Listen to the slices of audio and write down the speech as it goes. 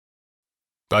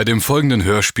Bei dem folgenden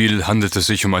Hörspiel handelt es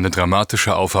sich um eine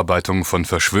dramatische Aufarbeitung von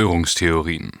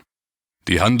Verschwörungstheorien.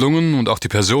 Die Handlungen und auch die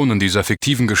Personen dieser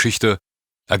fiktiven Geschichte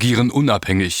agieren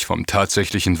unabhängig vom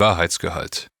tatsächlichen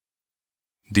Wahrheitsgehalt.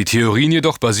 Die Theorien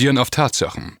jedoch basieren auf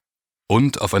Tatsachen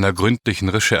und auf einer gründlichen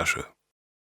Recherche.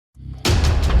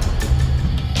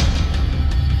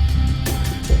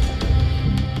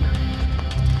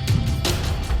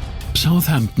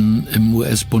 Southampton im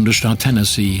US-Bundesstaat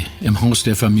Tennessee, im Haus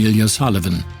der Familie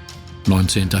Sullivan.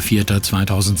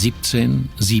 19.04.2017,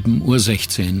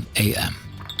 7:16 AM.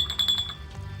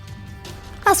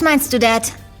 Was meinst du,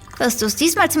 Dad? Wirst du es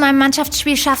diesmal zu meinem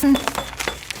Mannschaftsspiel schaffen?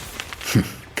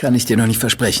 Kann ich dir noch nicht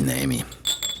versprechen, Amy.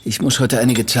 Ich muss heute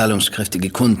einige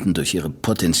zahlungskräftige Kunden durch ihre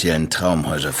potenziellen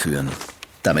Traumhäuser führen.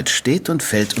 Damit steht und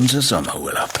fällt unser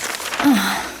Sommerurlaub.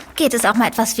 Geht es auch mal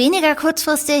etwas weniger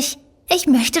kurzfristig? Ich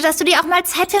möchte, dass du dir auch mal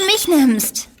Zeit für mich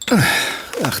nimmst.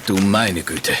 Ach du meine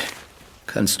Güte.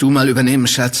 Kannst du mal übernehmen,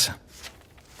 Schatz?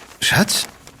 Schatz?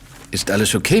 Ist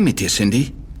alles okay mit dir,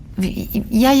 Cindy?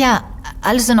 Ja,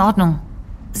 alles in Ordnung.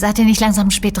 Seid ihr nicht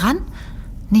langsam spät dran?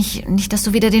 Nicht, dass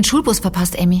du wieder den Schulbus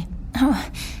verpasst, Amy. Oh,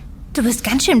 du bist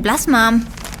ganz schön blass, Mom.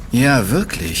 Ja,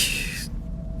 wirklich.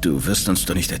 Du wirst uns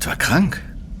doch nicht etwa krank?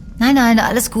 Nein,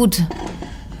 alles gut.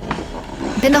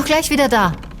 Bin doch gleich wieder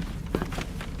da.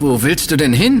 Wo willst du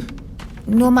denn hin?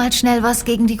 Nur mal schnell was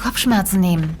gegen die Kopfschmerzen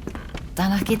nehmen.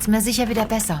 Danach geht's mir sicher wieder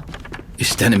besser.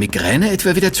 Ist deine Migräne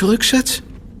etwa wieder zurück, Schatz?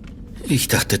 Ich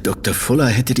dachte, Dr. Fuller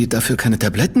hätte dir dafür keine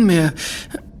Tabletten mehr.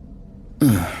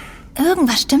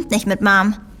 Irgendwas stimmt nicht mit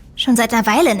Mom. Schon seit einer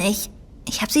Weile nicht.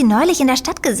 Ich habe sie neulich in der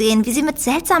Stadt gesehen, wie sie mit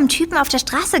seltsamen Typen auf der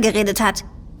Straße geredet hat.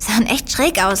 Sahen echt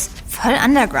schräg aus. Voll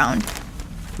underground.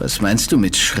 Was meinst du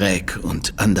mit schräg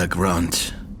und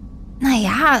underground?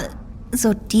 Naja,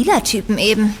 so Dealer-Typen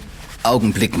eben.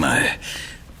 Augenblick mal.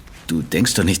 Du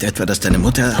denkst doch nicht etwa, dass deine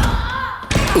Mutter...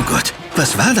 Oh Gott,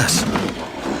 was war das?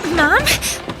 Mom?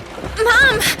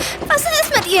 Mom, was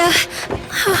ist mit ihr?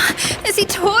 Oh, ist sie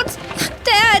tot?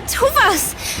 Dad, tu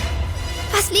was!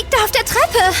 Was liegt da auf der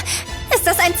Treppe? Ist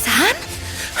das ein Zahn?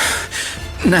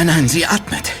 Nein, sie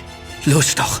atmet.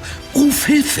 Los doch, ruf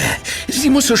Hilfe. Sie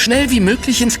muss so schnell wie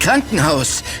möglich ins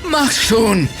Krankenhaus. Mach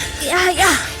schon. Ja,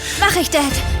 mach ich,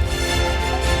 Dad.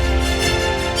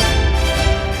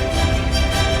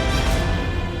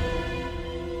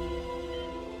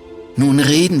 Nun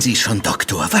reden Sie schon,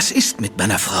 Doktor. Was ist mit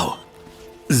meiner Frau?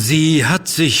 Sie hat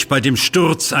sich bei dem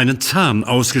Sturz einen Zahn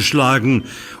ausgeschlagen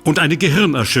und eine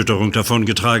Gehirnerschütterung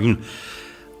davongetragen.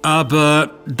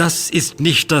 Aber das ist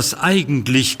nicht das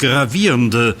eigentlich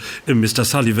Gravierende, Mr.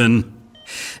 Sullivan.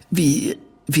 Wie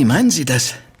meinen Sie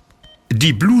das?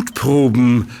 Die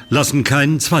Blutproben lassen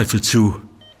keinen Zweifel zu.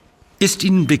 Ist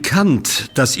Ihnen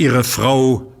bekannt, dass Ihre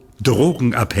Frau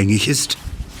drogenabhängig ist?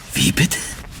 Wie bitte?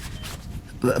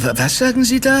 Was sagen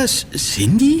Sie da?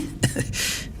 Cindy?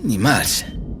 Niemals.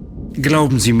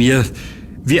 Glauben Sie mir,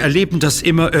 wir erleben das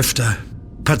immer öfter.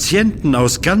 Patienten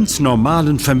aus ganz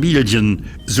normalen Familien,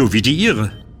 so wie die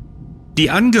Ihre. Die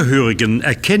Angehörigen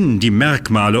erkennen die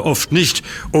Merkmale oft nicht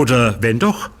oder, wenn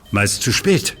doch, meist zu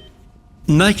spät.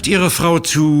 Neigt Ihre Frau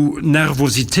zu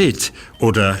Nervosität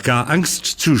oder gar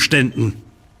Angstzuständen?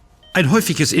 Ein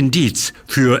häufiges Indiz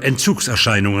für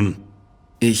Entzugserscheinungen.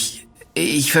 Ich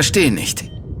verstehe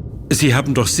nicht. Sie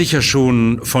haben doch sicher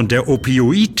schon von der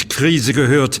Opioid-Krise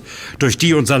gehört, durch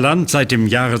die unser Land seit dem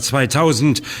Jahre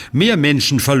 2000 mehr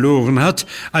Menschen verloren hat,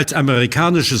 als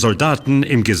amerikanische Soldaten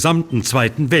im gesamten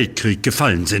Zweiten Weltkrieg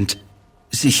gefallen sind.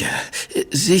 Sicher.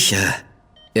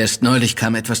 Erst neulich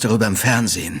kam etwas darüber im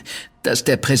Fernsehen, dass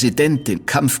der Präsident den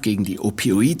Kampf gegen die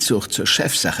Opioidsucht zur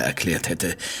Chefsache erklärt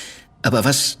hätte. Aber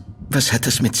was hat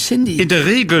das mit Cindy? In der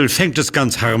Regel fängt es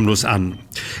ganz harmlos an.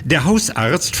 Der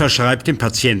Hausarzt verschreibt dem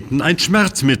Patienten ein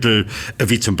Schmerzmittel,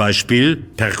 wie zum Beispiel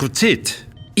Percocet.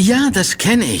 Ja, das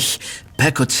kenne ich.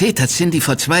 Percocet hat Cindy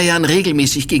vor 2 Jahren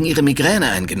regelmäßig gegen ihre Migräne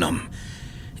eingenommen.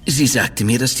 Sie sagte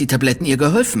mir, dass die Tabletten ihr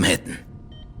geholfen hätten.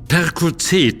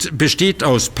 Percocet besteht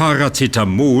aus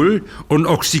Paracetamol und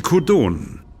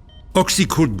Oxycodon.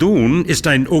 Oxycodon ist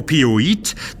ein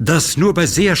Opioid, das nur bei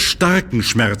sehr starken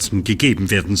Schmerzen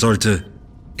gegeben werden sollte.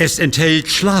 Es enthält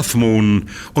Schlafmohn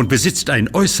und besitzt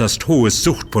ein äußerst hohes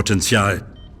Suchtpotenzial.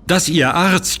 Dass Ihr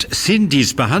Arzt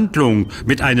Cindys Behandlung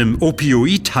mit einem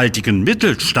opioidhaltigen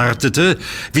Mittel startete,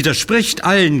 widerspricht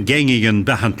allen gängigen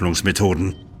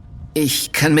Behandlungsmethoden.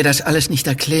 Ich kann mir das alles nicht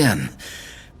erklären.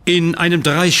 In einem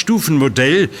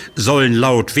 3-Stufen-Modell sollen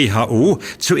laut WHO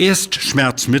zuerst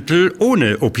Schmerzmittel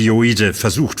ohne Opioide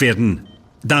versucht werden.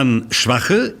 Dann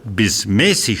schwache bis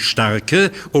mäßig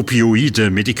starke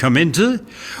Opioide-Medikamente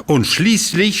und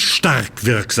schließlich stark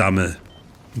wirksame.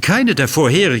 Keine der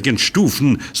vorherigen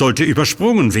Stufen sollte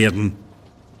übersprungen werden.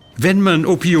 Wenn man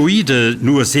Opioide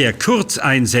nur sehr kurz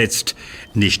einsetzt,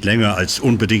 nicht länger als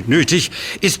unbedingt nötig,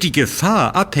 ist die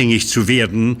Gefahr, abhängig zu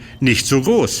werden, nicht so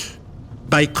groß.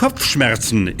 Bei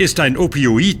Kopfschmerzen ist ein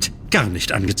Opioid gar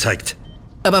nicht angezeigt.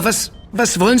 Aber was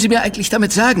wollen Sie mir eigentlich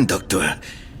damit sagen, Doktor?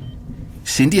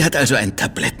 Cindy hat also ein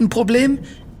Tablettenproblem?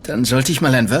 Dann sollte ich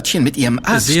mal ein Wörtchen mit Ihrem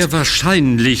Arzt... Sehr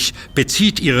wahrscheinlich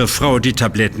bezieht Ihre Frau die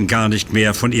Tabletten gar nicht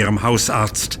mehr von ihrem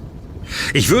Hausarzt.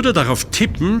 Ich würde darauf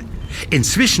tippen,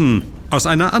 inzwischen aus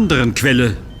einer anderen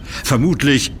Quelle,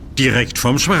 vermutlich direkt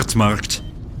vom Schwarzmarkt.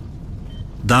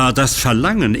 Da das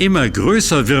Verlangen immer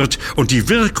größer wird und die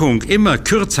Wirkung immer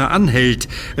kürzer anhält,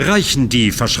 reichen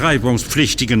die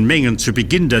verschreibungspflichtigen Mengen zu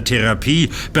Beginn der Therapie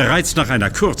bereits nach einer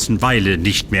kurzen Weile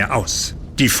nicht mehr aus.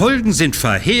 Die Folgen sind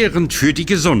verheerend für die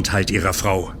Gesundheit Ihrer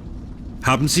Frau.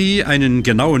 Haben Sie einen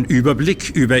genauen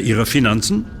Überblick über Ihre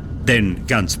Finanzen? Denn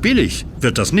ganz billig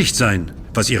wird das nicht sein,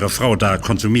 was Ihre Frau da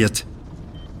konsumiert.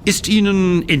 Ist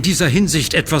Ihnen in dieser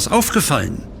Hinsicht etwas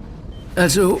aufgefallen?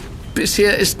 Also,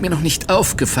 bisher ist mir noch nicht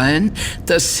aufgefallen,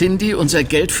 dass Cindy unser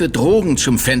Geld für Drogen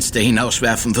zum Fenster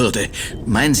hinauswerfen würde.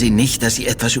 Meinen Sie nicht, dass Sie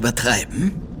etwas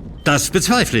übertreiben? Das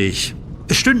bezweifle ich.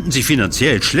 Stünden Sie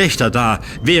finanziell schlechter da,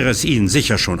 wäre es Ihnen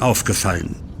sicher schon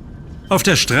aufgefallen. Auf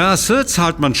der Straße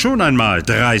zahlt man schon einmal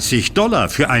 $30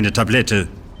 für eine Tablette.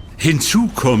 Hinzu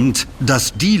kommt,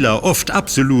 dass Dealer oft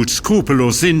absolut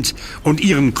skrupellos sind und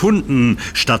ihren Kunden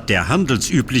statt der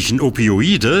handelsüblichen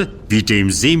Opioide, wie dem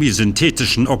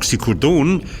semisynthetischen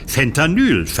Oxycodon,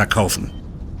 Fentanyl verkaufen.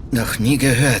 Noch nie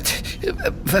gehört.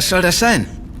 Was soll das sein?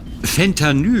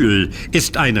 Fentanyl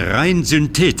ist ein rein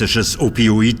synthetisches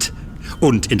Opioid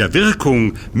und in der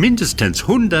Wirkung mindestens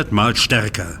 100-mal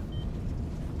stärker.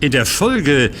 In der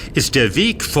Folge ist der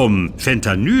Weg vom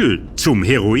Fentanyl zum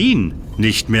Heroin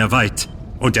nicht mehr weit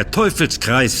und der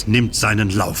Teufelskreis nimmt seinen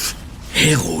Lauf.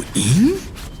 Heroin?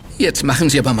 Jetzt machen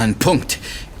Sie aber mal einen Punkt.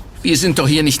 Wir sind doch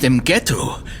hier nicht im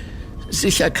Ghetto.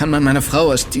 Sicher kann man meiner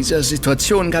Frau aus dieser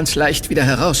Situation ganz leicht wieder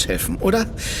heraushelfen, oder?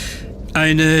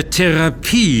 Eine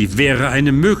Therapie wäre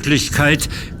eine Möglichkeit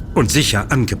und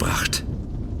sicher angebracht.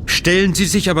 Stellen Sie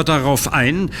sich aber darauf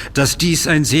ein, dass dies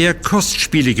ein sehr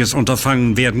kostspieliges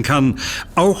Unterfangen werden kann,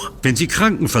 auch wenn Sie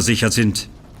krankenversichert sind.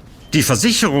 Die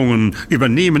Versicherungen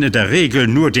übernehmen in der Regel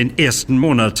nur den ersten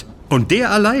Monat und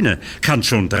der alleine kann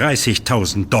schon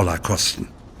 $30.000 kosten.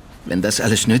 Wenn das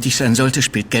alles nötig sein sollte,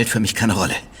 spielt Geld für mich keine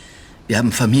Rolle. Wir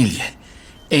haben Familie.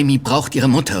 Amy braucht ihre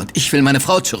Mutter und ich will meine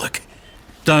Frau zurück.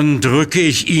 Dann drücke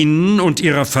ich Ihnen und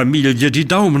Ihrer Familie die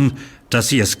Daumen, dass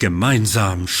Sie es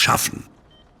gemeinsam schaffen.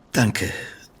 Danke,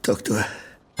 Doktor.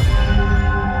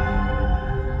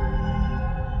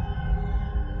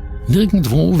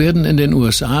 Nirgendwo werden in den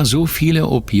USA so viele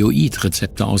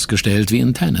Opioid-Rezepte ausgestellt wie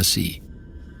in Tennessee.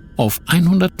 Auf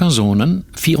 100 Personen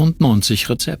 94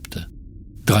 Rezepte.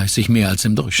 30 mehr als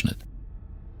im Durchschnitt.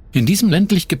 In diesem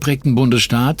ländlich geprägten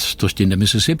Bundesstaat, durch den der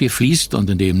Mississippi fließt und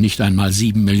in dem nicht einmal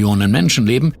 7 Millionen Menschen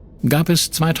leben, gab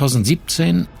es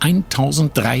 2017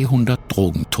 1300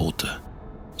 Drogentote.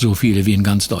 So viele wie in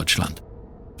ganz Deutschland.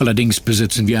 Allerdings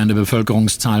besitzen wir eine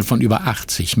Bevölkerungszahl von über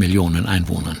 80 Millionen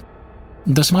Einwohnern.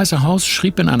 Das Weiße Haus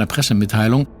schrieb in einer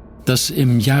Pressemitteilung, dass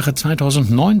im Jahre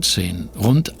 2019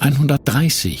 rund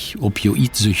 130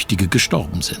 Opioidsüchtige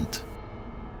gestorben sind.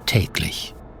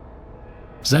 Täglich.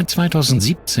 Seit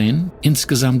 2017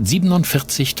 insgesamt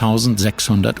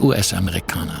 47.600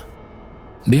 US-Amerikaner.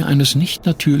 Wer eines nicht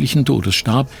natürlichen Todes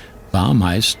starb, war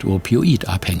meist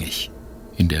opioidabhängig.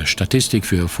 In der Statistik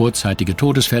für vorzeitige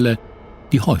Todesfälle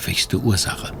die häufigste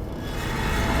Ursache.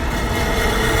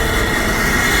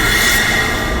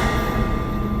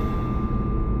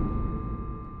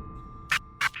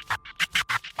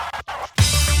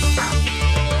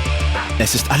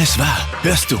 Es ist alles wahr.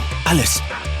 Hörst du? Alles.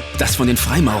 Das von den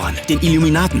Freimaurern, den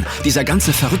Illuminaten, dieser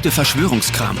ganze verrückte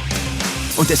Verschwörungskram.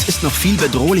 Und es ist noch viel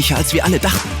bedrohlicher, als wir alle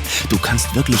dachten. Du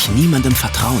kannst wirklich niemandem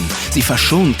vertrauen. Sie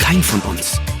verschonen keinen von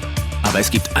uns. Aber es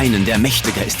gibt einen, der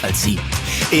mächtiger ist als sie.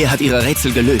 Er hat ihre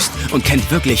Rätsel gelöst und kennt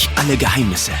wirklich alle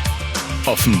Geheimnisse.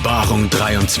 Offenbarung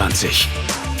 23.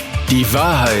 Die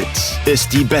Wahrheit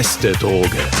ist die beste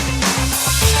Droge.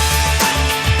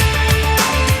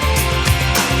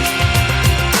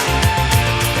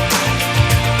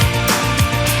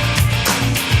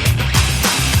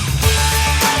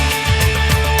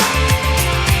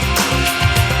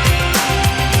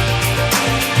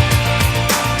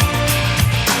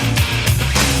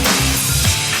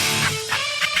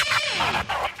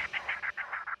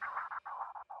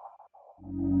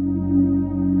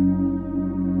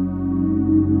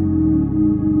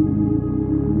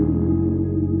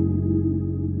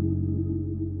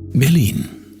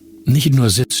 Nicht nur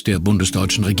Sitz der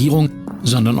bundesdeutschen Regierung,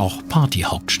 sondern auch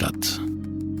Partyhauptstadt.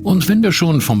 Und wenn wir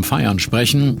schon vom Feiern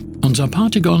sprechen, unser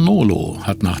Partygirl Nolo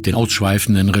hat nach den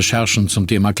ausschweifenden Recherchen zum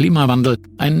Thema Klimawandel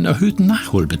einen erhöhten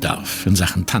Nachholbedarf in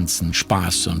Sachen Tanzen,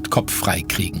 Spaß und Kopf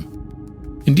freikriegen.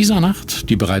 In dieser Nacht,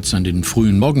 die bereits an den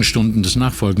frühen Morgenstunden des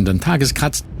nachfolgenden Tages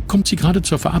kratzt, kommt sie gerade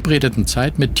zur verabredeten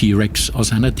Zeit mit T-Rex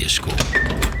aus einer Disco.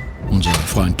 Unser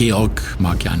Freund Georg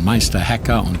mag ja ein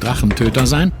Meisterhacker und Drachentöter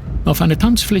sein, auf eine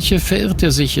Tanzfläche verirrt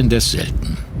er sich indes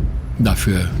selten.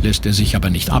 Dafür lässt er sich aber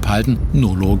nicht abhalten,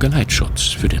 Nolo Geleitschutz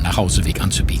für den Nachhauseweg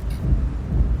anzubieten.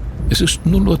 Es ist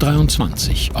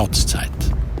 0:23 Uhr, Ortszeit.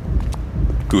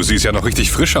 Du siehst ja noch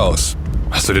richtig frisch aus.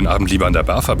 Hast du den Abend lieber an der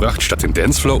Bar verbracht, statt den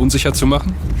Dancefloor unsicher zu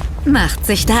machen? Macht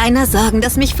sich da einer Sorgen,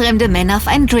 dass mich fremde Männer auf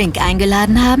einen Drink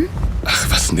eingeladen haben? Ach,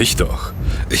 was nicht doch.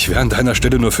 Ich wäre an deiner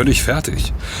Stelle nur völlig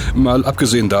fertig. Mal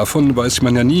abgesehen davon weiß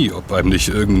man ja nie, ob einem nicht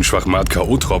irgendein Schwachmat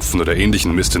K.O.-Tropfen oder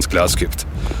ähnlichen Mist ins Glas kippt.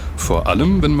 Vor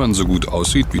allem, wenn man so gut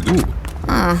aussieht wie du.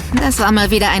 Oh, das war mal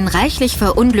wieder ein reichlich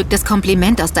verunglücktes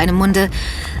Kompliment aus deinem Munde.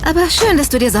 Aber schön, dass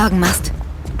du dir Sorgen machst.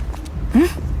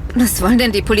 Was wollen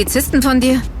denn die Polizisten von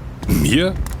dir?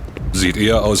 Mir? Sieht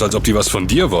eher aus, als ob die was von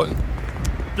dir wollen.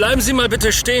 Bleiben Sie mal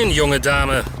bitte stehen, junge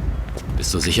Dame.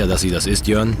 Bist du sicher, dass sie das ist,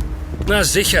 Jörn? Na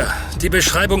sicher, die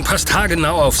Beschreibung passt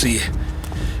haargenau auf Sie.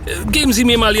 Geben Sie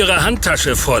mir mal Ihre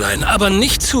Handtasche, Fräulein, aber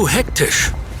nicht zu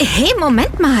hektisch. Hey,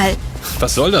 Moment mal.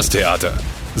 Was soll das Theater?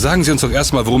 Sagen Sie uns doch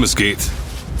erstmal, worum es geht.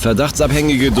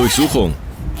 Verdachtsabhängige Durchsuchung.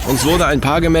 Uns wurde ein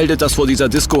Paar gemeldet, das vor dieser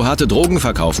Disco harte Drogen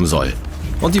verkaufen soll.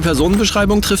 Und die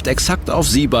Personenbeschreibung trifft exakt auf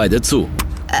Sie beide zu.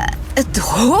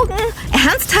 Drogen?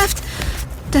 Ernsthaft?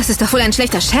 Das ist doch wohl ein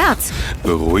schlechter Scherz.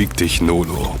 Beruhig dich,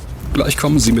 Nolo. Gleich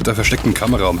kommen Sie mit der versteckten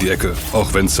Kamera um die Ecke,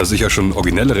 auch wenn es da sicher schon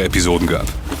originellere Episoden gab.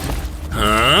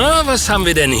 Ah, was haben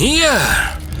wir denn hier?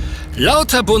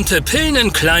 Lauter bunte Pillen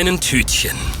in kleinen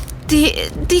Tütchen. Die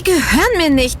gehören mir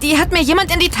nicht. Die hat mir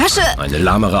jemand in die Tasche. Eine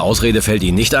lahmere Ausrede fällt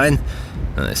Ihnen nicht ein?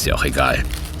 Na, ist ja auch egal.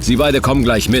 Sie beide kommen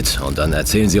gleich mit und dann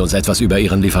erzählen Sie uns etwas über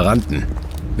Ihren Lieferanten.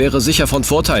 Wäre sicher von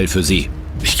Vorteil für Sie.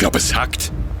 Ich glaube, es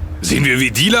hackt. Sehen wir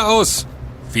wie Dealer aus?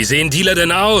 Wie sehen Dealer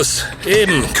denn aus?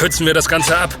 Eben, kürzen wir das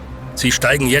Ganze ab. Sie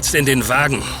steigen jetzt in den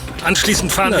Wagen.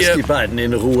 Anschließend fahren Lass wir... die beiden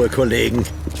in Ruhe, Kollegen.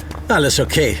 Alles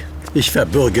okay. Ich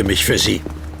verbürge mich für Sie.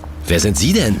 Wer sind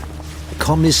Sie denn?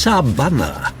 Kommissar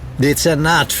Banner,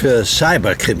 Dezernat für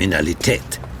Cyberkriminalität.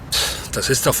 Das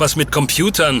ist doch was mit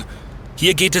Computern.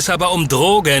 Hier geht es aber um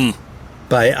Drogen.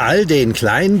 Bei all den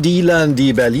kleinen Dealern,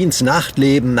 die Berlins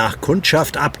Nachtleben nach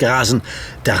Kundschaft abgrasen,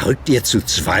 da rückt ihr zu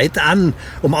zweit an,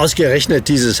 um ausgerechnet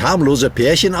dieses harmlose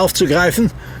Pärchen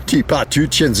aufzugreifen? Die paar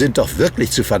Tütchen sind doch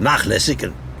wirklich zu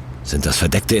vernachlässigen. Sind das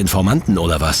verdeckte Informanten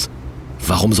oder was?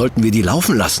 Warum sollten wir die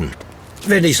laufen lassen?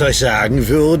 Wenn ich's euch sagen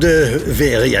würde,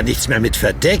 wäre ja nichts mehr mit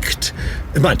verdeckt.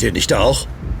 Meint ihr nicht auch?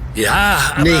 Ja,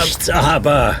 aber... Nichts,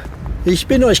 aber. Ich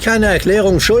bin euch keine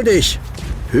Erklärung schuldig.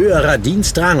 Höherer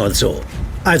Dienstdrang und so.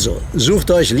 Also, sucht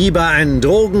euch lieber einen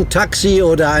Drogentaxi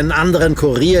oder einen anderen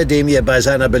Kurier, dem ihr bei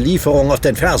seiner Belieferung auf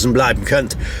den Fersen bleiben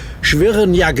könnt.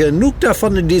 Schwirren ja genug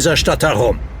davon in dieser Stadt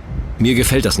herum. Mir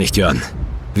gefällt das nicht, Jörn.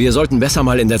 Wir sollten besser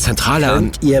mal in der Zentrale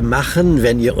Könnt ihr machen,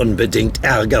 wenn ihr unbedingt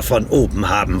Ärger von oben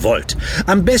haben wollt.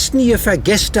 Am besten ihr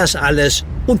vergesst das alles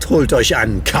und holt euch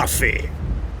einen Kaffee.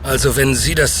 Also wenn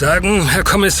Sie das sagen, Herr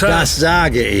Kommissar... Das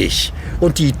sage ich.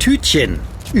 Und die Tütchen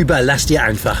überlasst ihr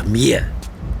einfach mir.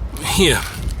 Hier,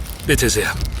 bitte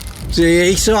sehr. Sehe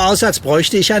ich so aus, als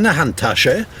bräuchte ich eine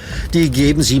Handtasche? Die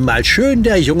geben Sie mal schön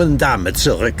der jungen Dame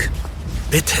zurück.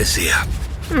 Bitte sehr.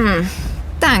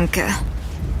 Danke.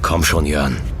 Komm schon,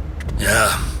 Jörn.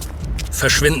 Ja,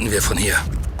 verschwinden wir von hier.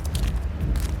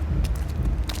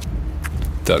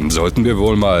 Dann sollten wir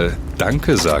wohl mal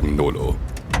Danke sagen, Nolo.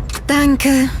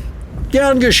 Danke.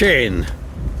 Gern geschehen.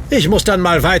 Ich muss dann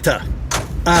mal weiter.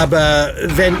 Aber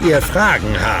wenn ihr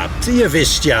Fragen habt, ihr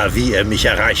wisst ja, wie ihr mich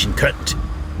erreichen könnt.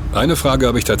 Eine Frage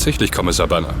habe ich tatsächlich, Kommissar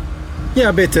Banner.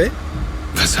 Ja, bitte?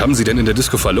 Was haben Sie denn in der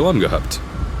Disco verloren gehabt?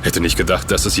 Hätte nicht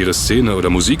gedacht, dass es Ihre Szene oder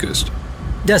Musik ist.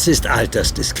 Das ist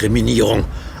Altersdiskriminierung.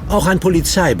 Auch ein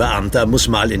Polizeibeamter muss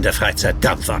mal in der Freizeit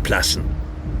Dampf ablassen.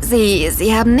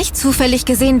 Sie haben nicht zufällig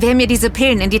gesehen, wer mir diese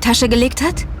Pillen in die Tasche gelegt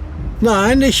hat?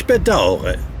 Nein, ich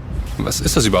bedauere. Was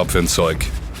ist das überhaupt für ein Zeug?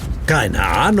 Keine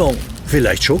Ahnung.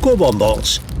 Vielleicht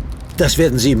Schokobonbons. Das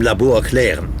werden Sie im Labor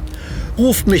klären.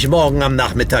 Ruft mich morgen am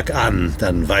Nachmittag an,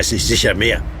 dann weiß ich sicher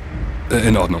mehr.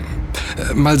 In Ordnung.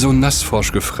 Mal so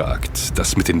nassforsch gefragt.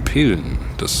 Das mit den Pillen,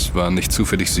 das war nicht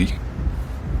zufällig Sie?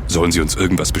 Sollen Sie uns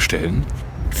irgendwas bestellen?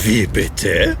 Wie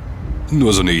bitte?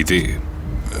 Nur so eine Idee.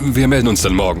 Wir melden uns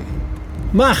dann morgen.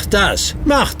 Macht das,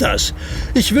 macht das.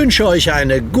 Ich wünsche euch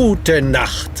eine gute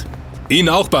Nacht. Ihnen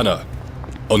auch, Banner.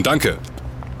 Und danke.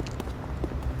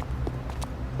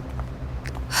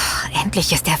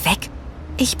 Endlich ist er weg.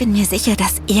 Ich bin mir sicher,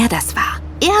 dass er das war.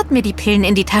 Er hat mir die Pillen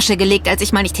in die Tasche gelegt, als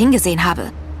ich mal nicht hingesehen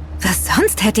habe. Was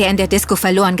sonst hätte er in der Disco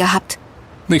verloren gehabt?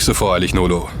 Nicht so voreilig,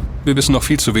 Nolo. Wir wissen noch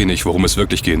viel zu wenig, worum es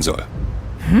wirklich gehen soll.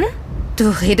 Du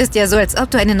redest ja so, als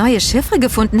ob du eine neue Chiffre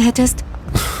gefunden hättest.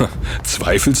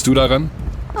 Zweifelst du daran?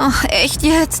 Ach, echt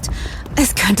jetzt?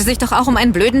 Es könnte sich doch auch um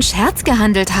einen blöden Scherz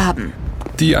gehandelt haben.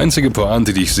 Die einzige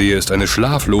Pointe, die ich sehe, ist eine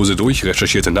schlaflose,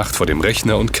 durchrecherchierte Nacht vor dem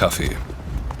Rechner und Kaffee.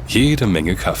 Jede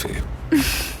Menge Kaffee.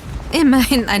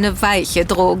 Immerhin eine weiche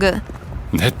Droge.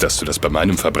 Nett, dass du das bei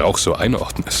meinem Verbrauch so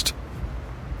einordnest.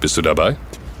 Bist du dabei?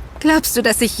 Glaubst du,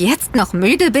 dass ich jetzt noch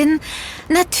müde bin?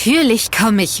 Natürlich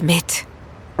komme ich mit.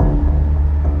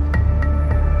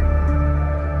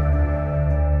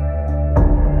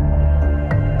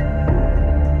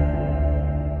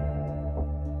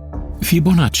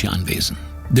 Fibonacci-Anwesen.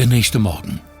 Der nächste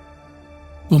Morgen.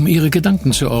 Um ihre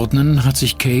Gedanken zu ordnen, hat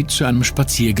sich Kate zu einem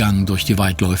Spaziergang durch die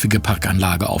weitläufige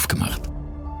Parkanlage aufgemacht.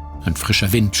 Ein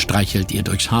frischer Wind streichelt ihr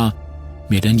durchs Haar.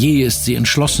 Mehr denn je ist sie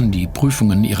entschlossen, die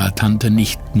Prüfungen ihrer Tante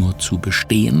nicht nur zu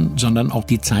bestehen, sondern auch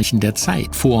die Zeichen der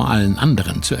Zeit vor allen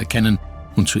anderen zu erkennen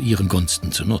und zu ihren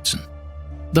Gunsten zu nutzen.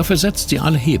 Dafür setzt sie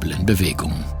alle Hebel in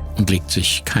Bewegung und legt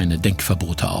sich keine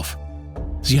Denkverbote auf.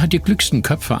 Sie hat die klügsten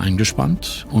Köpfe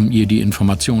eingespannt, um ihr die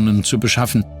Informationen zu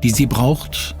beschaffen, die sie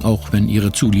braucht, auch wenn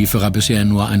ihre Zulieferer bisher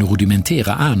nur eine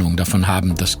rudimentäre Ahnung davon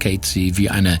haben, dass Kate sie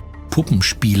wie eine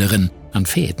Puppenspielerin an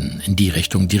Fäden in die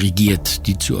Richtung dirigiert,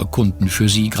 die zu erkunden für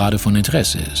sie gerade von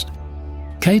Interesse ist.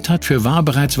 Kate hat für wahr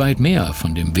bereits weit mehr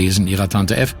von dem Wesen ihrer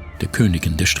Tante F, der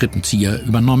Königin der Strippenzieher,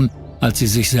 übernommen, als sie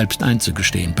sich selbst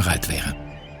einzugestehen bereit wäre.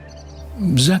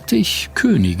 Sagte ich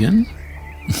Königin?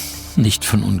 Nicht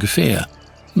von ungefähr.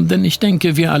 Denn ich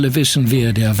denke, wir alle wissen,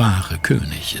 wer der wahre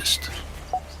König ist.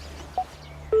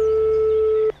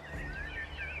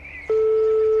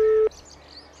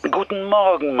 Guten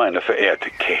Morgen, meine verehrte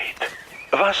Kate.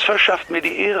 Was verschafft mir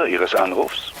die Ehre Ihres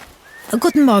Anrufs?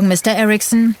 Guten Morgen, Mr.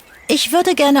 Erickson. Ich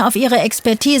würde gerne auf Ihre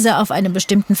Expertise auf einem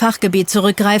bestimmten Fachgebiet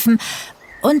zurückgreifen.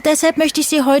 Und deshalb möchte ich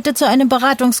Sie heute zu einem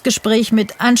Beratungsgespräch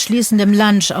mit anschließendem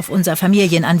Lunch auf unser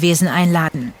Familienanwesen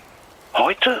einladen.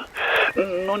 Heute?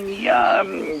 Nun ja,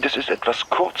 das ist etwas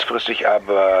kurzfristig,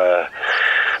 aber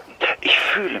ich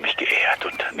fühle mich geehrt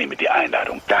und nehme die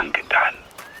Einladung dankend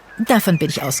an. Davon bin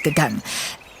ich ausgegangen.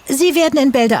 Sie werden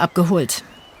in Bälde abgeholt.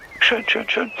 Schön.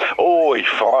 Oh, ich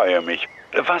freue mich.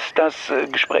 Was das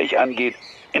Gespräch angeht,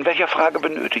 in welcher Frage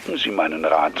benötigen Sie meinen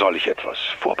Rat? Soll ich etwas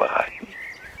vorbereiten?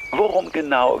 Worum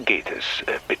genau geht es,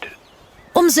 bitte?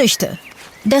 Um Süchte.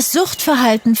 Das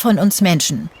Suchtverhalten von uns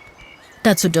Menschen.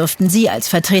 Dazu dürften Sie als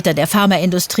Vertreter der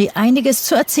Pharmaindustrie einiges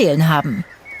zu erzählen haben.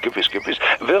 Gewiss.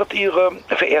 Wird Ihre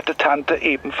verehrte Tante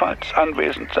ebenfalls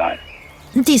anwesend sein?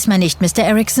 Diesmal nicht, Mr.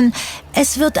 Erickson.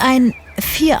 Es wird ein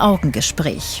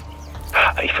 4-Augen-Gespräch.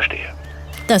 Ich verstehe.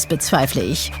 Das bezweifle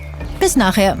ich. Bis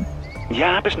nachher.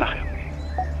 Ja, bis nachher.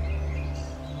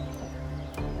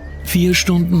 4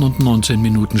 Stunden und 19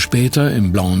 Minuten später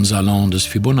im blauen Salon des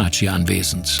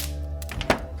Fibonacci-Anwesens.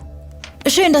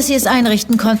 Schön, dass Sie es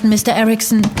einrichten konnten, Mr.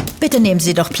 Erickson. Bitte nehmen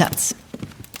Sie doch Platz.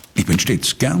 Ich bin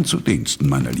stets gern zu Diensten,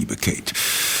 meine liebe Kate.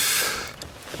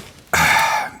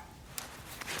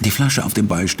 Die Flasche auf dem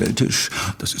Beistelltisch,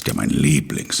 das ist ja mein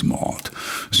Lieblingsmord.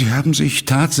 Sie haben sich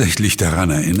tatsächlich daran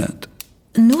erinnert?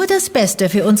 Nur das Beste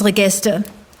für unsere Gäste.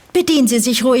 Bedienen Sie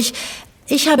sich ruhig.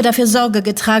 Ich habe dafür Sorge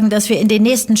getragen, dass wir in den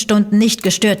nächsten Stunden nicht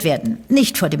gestört werden.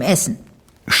 Nicht vor dem Essen.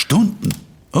 Stunden?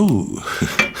 Oh.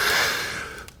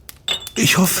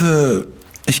 Ich hoffe,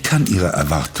 ich kann Ihrer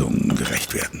Erwartungen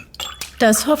gerecht werden.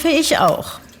 Das hoffe ich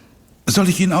auch. Soll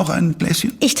ich Ihnen auch ein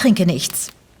Gläschen? Ich trinke nichts.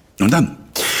 Nun dann.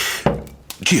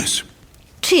 Cheers.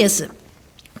 Cheers.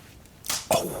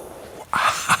 Oh.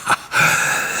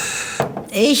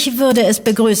 Ich würde es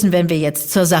begrüßen, wenn wir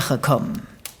jetzt zur Sache kommen.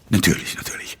 Natürlich.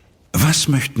 Was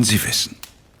möchten Sie wissen?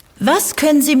 Was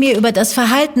können Sie mir über das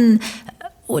Verhalten,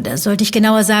 oder sollte ich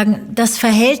genauer sagen, das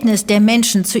Verhältnis der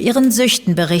Menschen zu ihren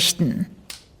Süchten berichten?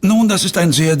 Nun, das ist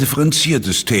ein sehr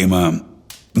differenziertes Thema.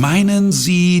 Meinen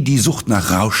Sie die Sucht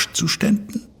nach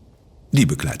Rauschzuständen? Die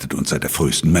begleitet uns seit der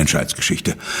frühesten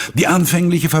Menschheitsgeschichte. Die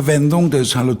anfängliche Verwendung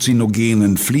des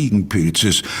halluzinogenen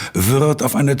Fliegenpilzes wird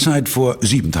auf eine Zeit vor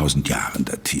 7000 Jahren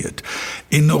datiert.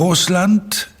 In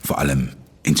Russland, vor allem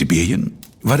in Sibirien,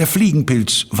 war der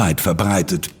Fliegenpilz weit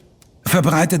verbreitet.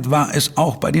 Verbreitet war es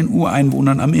auch bei den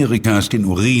Ureinwohnern Amerikas, den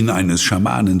Urin eines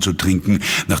Schamanen zu trinken,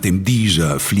 nachdem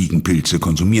dieser Fliegenpilze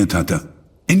konsumiert hatte.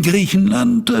 In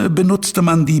Griechenland benutzte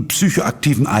man die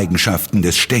psychoaktiven Eigenschaften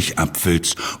des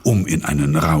Stechapfels, um in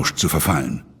einen Rausch zu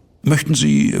verfallen. Möchten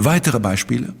Sie weitere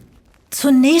Beispiele?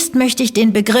 Zunächst möchte ich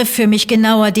den Begriff für mich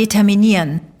genauer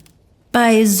determinieren.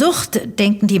 Bei Sucht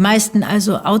denken die meisten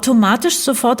also automatisch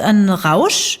sofort an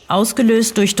Rausch,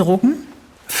 ausgelöst durch Drogen?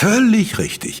 Völlig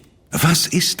richtig. Was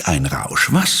ist ein Rausch?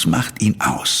 Was macht ihn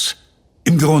aus?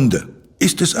 Im Grunde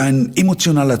ist es ein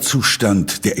emotionaler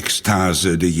Zustand der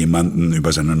Ekstase, der jemanden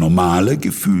über seine normale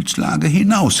Gefühlslage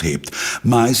hinaushebt.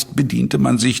 Meist bediente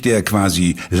man sich der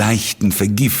quasi leichten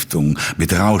Vergiftung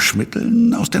mit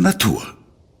Rauschmitteln aus der Natur.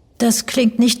 Das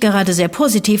klingt nicht gerade sehr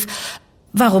positiv.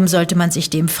 Warum sollte man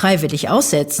sich dem freiwillig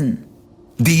aussetzen?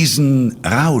 Diesen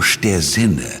Rausch der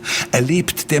Sinne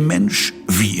erlebt der Mensch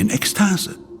wie in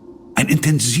Ekstase. Ein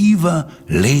intensiver,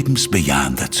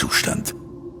 lebensbejahender Zustand.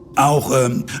 Auch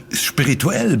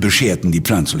spirituell bescherten die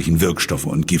pflanzlichen Wirkstoffe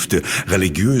und Gifte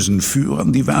religiösen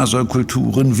Führern diverser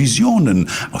Kulturen Visionen,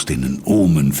 aus denen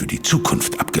Omen für die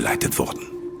Zukunft abgeleitet wurden.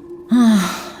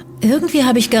 Irgendwie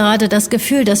habe ich gerade das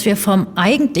Gefühl, dass wir vom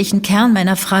eigentlichen Kern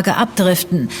meiner Frage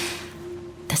abdriften.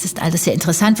 Das ist alles sehr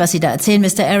interessant, was Sie da erzählen,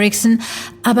 Mr. Erickson.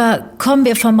 Aber kommen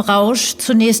wir vom Rausch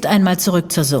zunächst einmal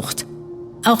zurück zur Sucht.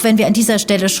 Auch wenn wir an dieser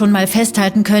Stelle schon mal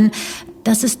festhalten können,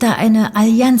 dass es da eine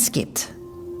Allianz gibt.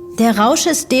 Der Rausch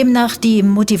ist demnach die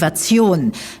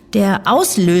Motivation, der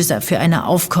Auslöser für eine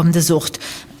aufkommende Sucht.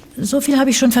 So viel habe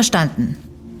ich schon verstanden.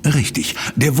 Richtig.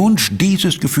 Der Wunsch,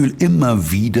 dieses Gefühl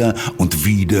immer wieder und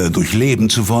wieder durchleben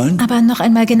zu wollen. Aber noch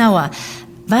einmal genauer.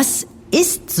 Was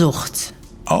ist Sucht?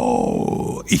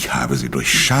 Oh, ich habe Sie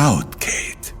durchschaut,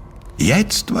 Kate.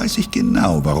 Jetzt weiß ich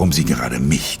genau, warum Sie gerade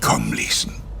mich kommen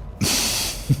ließen.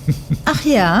 Ach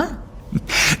ja?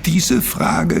 Diese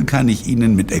Frage kann ich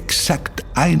Ihnen mit exakt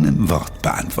einem Wort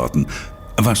beantworten,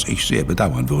 was ich sehr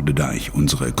bedauern würde, da ich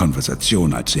unsere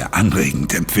Konversation als sehr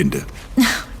anregend empfinde.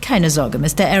 Keine Sorge,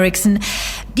 Mr. Erickson.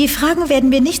 Die Fragen werden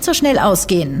mir nicht so schnell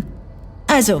ausgehen.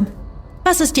 Also,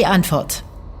 was ist die Antwort?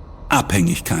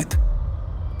 Abhängigkeit.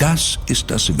 Das ist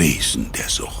das Wesen der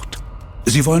Sucht.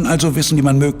 Sie wollen also wissen, wie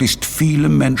man möglichst viele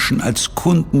Menschen als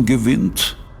Kunden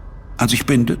gewinnt, an sich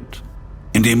bindet,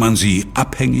 indem man sie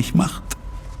abhängig macht?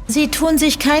 Sie tun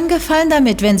sich keinen Gefallen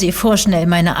damit, wenn Sie vorschnell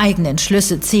meine eigenen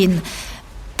Schlüsse ziehen.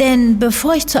 Denn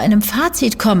bevor ich zu einem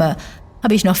Fazit komme,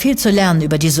 habe ich noch viel zu lernen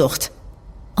über die Sucht.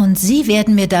 Und Sie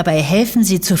werden mir dabei helfen,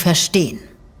 sie zu verstehen.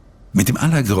 Mit dem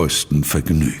allergrößten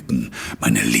Vergnügen,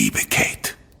 meine liebe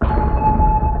Kate.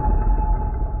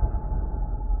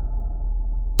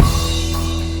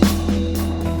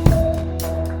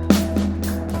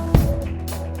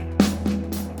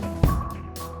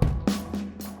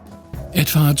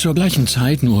 Etwa zur gleichen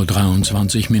Zeit, nur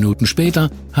 23 Minuten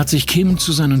später, hat sich Kim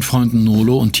zu seinen Freunden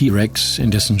Nolo und T-Rex in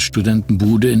dessen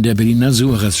Studentenbude in der Berliner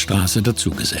Suarezstraße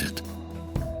dazugesellt.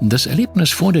 Das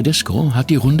Erlebnis vor der Disco hat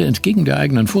die Runde entgegen der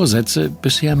eigenen Vorsätze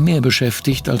bisher mehr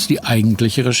beschäftigt als die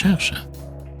eigentliche Recherche.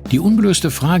 Die ungelöste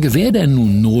Frage, wer denn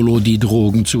nun Nolo die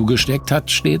Drogen zugesteckt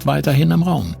hat, steht weiterhin im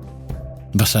Raum.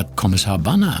 Was hat Kommissar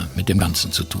Banner mit dem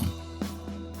Ganzen zu tun?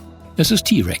 Es ist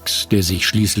T-Rex, der sich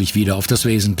schließlich wieder auf das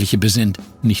Wesentliche besinnt,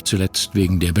 nicht zuletzt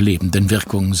wegen der belebenden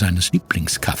Wirkung seines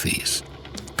Lieblingskaffees.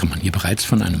 Kann man hier bereits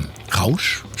von einem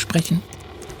Rausch sprechen?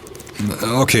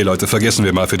 Okay, Leute, vergessen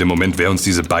wir mal für den Moment, wer uns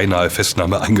diese beinahe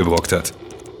Festnahme eingebrockt hat.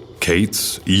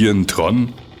 Kate, Ian,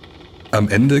 Tron? Am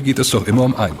Ende geht es doch immer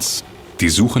um eins: die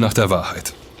Suche nach der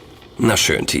Wahrheit. Na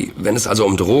schön, T. Wenn es also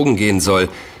um Drogen gehen soll,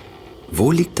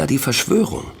 wo liegt da die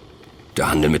Verschwörung? Der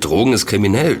Handel mit Drogen ist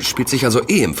kriminell, spielt sich also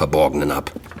im Verborgenen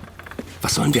ab.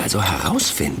 Was sollen wir also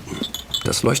herausfinden?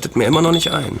 Das leuchtet mir immer noch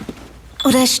nicht ein.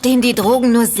 Oder stehen die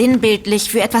Drogen nur sinnbildlich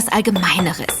für etwas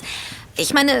Allgemeineres?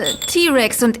 Ich meine,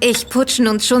 T-Rex und ich putschen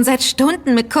uns schon seit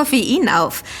Stunden mit Koffein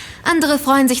auf. Andere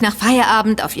freuen sich nach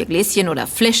Feierabend auf ihr Gläschen oder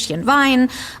Fläschchen Wein.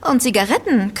 Und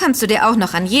Zigaretten kannst du dir auch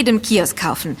noch an jedem Kiosk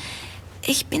kaufen.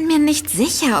 Ich bin mir nicht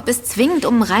sicher, ob es zwingend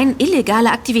um rein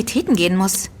illegale Aktivitäten gehen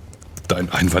muss. Dein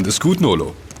Einwand ist gut,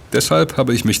 Nolo. Deshalb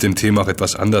habe ich mich dem Thema auch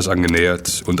etwas anders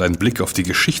angenähert und einen Blick auf die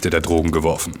Geschichte der Drogen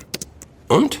geworfen.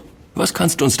 Und? Was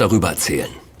kannst du uns darüber erzählen?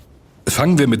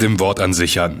 Fangen wir mit dem Wort an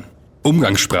sich an.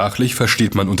 Umgangssprachlich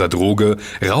versteht man unter Droge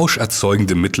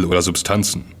rauscherzeugende Mittel oder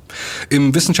Substanzen.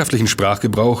 Im wissenschaftlichen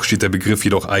Sprachgebrauch steht der Begriff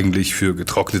jedoch eigentlich für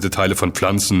getrocknete Teile von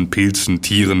Pflanzen, Pilzen,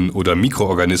 Tieren oder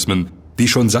Mikroorganismen, die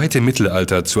schon seit dem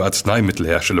Mittelalter zur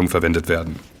Arzneimittelherstellung verwendet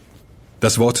werden.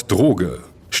 Das Wort Droge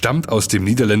stammt aus dem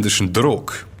niederländischen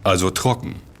Drog, also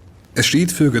trocken. Es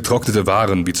steht für getrocknete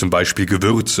Waren wie zum Beispiel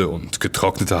Gewürze und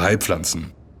getrocknete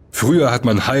Heilpflanzen. Früher hat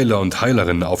man Heiler und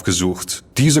Heilerinnen aufgesucht.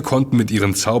 Diese konnten mit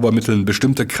ihren Zaubermitteln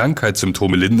bestimmte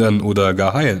Krankheitssymptome lindern oder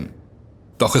gar heilen.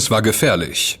 Doch es war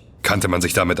gefährlich, kannte man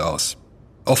sich damit aus.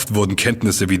 Oft wurden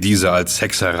Kenntnisse wie diese als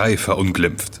Hexerei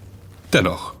verunglimpft.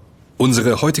 Dennoch,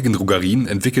 Unsere heutigen Drogerien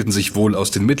entwickelten sich wohl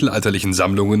aus den mittelalterlichen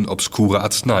Sammlungen obskurer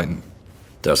Arzneien.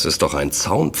 Das ist doch ein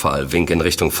Zaunpfahlwink in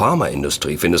Richtung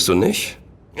Pharmaindustrie, findest du nicht?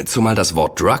 Zumal das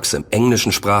Wort Drugs im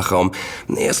englischen Sprachraum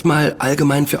erstmal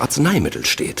allgemein für Arzneimittel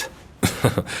steht.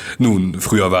 Nun,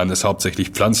 früher waren es hauptsächlich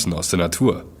Pflanzen aus der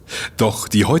Natur. Doch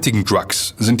die heutigen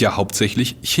Drugs sind ja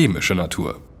hauptsächlich chemische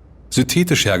Natur.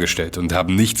 Synthetisch hergestellt und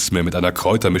haben nichts mehr mit einer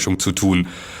Kräutermischung zu tun,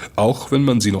 auch wenn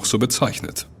man sie noch so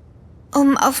bezeichnet.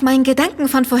 Um auf meinen Gedanken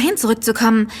von vorhin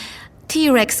zurückzukommen,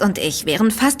 T-Rex und ich wären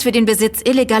fast für den Besitz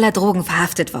illegaler Drogen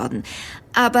verhaftet worden.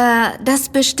 Aber dass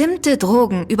bestimmte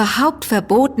Drogen überhaupt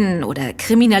verboten oder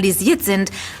kriminalisiert sind,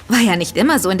 war ja nicht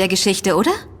immer so in der Geschichte,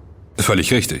 oder?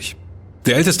 Völlig richtig.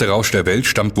 Der älteste Rausch der Welt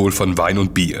stammt wohl von Wein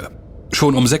und Bier.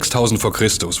 Schon um 6000 vor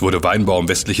Christus wurde Weinbau im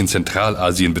westlichen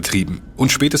Zentralasien betrieben. Und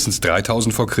spätestens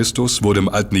 3000 vor Christus wurde im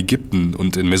alten Ägypten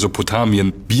und in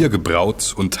Mesopotamien Bier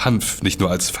gebraut und Hanf nicht nur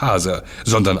als Faser,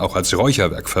 sondern auch als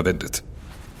Räucherwerk verwendet.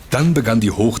 Dann begann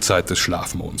die Hochzeit des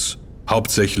Schlafmonds,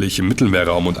 hauptsächlich im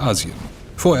Mittelmeerraum und Asien.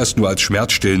 Vorerst nur als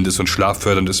schmerzstillendes und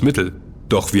schlafförderndes Mittel.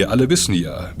 Doch wir alle wissen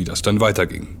ja, wie das dann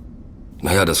weiterging.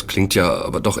 Naja, das klingt ja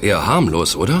aber doch eher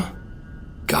harmlos, oder?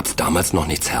 Gab's damals noch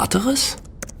nichts Härteres?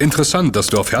 Interessant, dass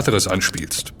du auf Härteres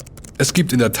anspielst. Es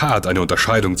gibt in der Tat eine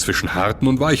Unterscheidung zwischen harten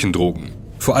und weichen Drogen.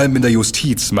 Vor allem in der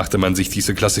Justiz machte man sich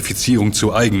diese Klassifizierung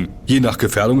zu eigen. Je nach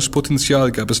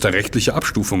Gefährdungspotenzial gab es da rechtliche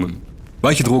Abstufungen.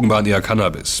 Weiche Drogen waren eher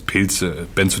Cannabis, Pilze,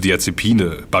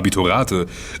 Benzodiazepine, Barbiturate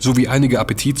sowie einige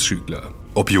Appetitzügler,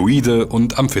 Opioide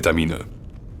und Amphetamine.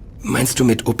 Meinst du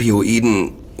mit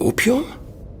Opioiden Opium?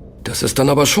 Das ist dann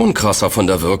aber schon krasser von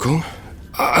der Wirkung.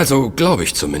 Also, glaube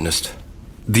ich zumindest.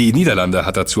 Die Niederlande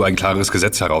hat dazu ein klares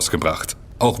Gesetz herausgebracht.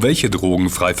 Auch welche Drogen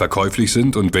frei verkäuflich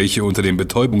sind und welche unter dem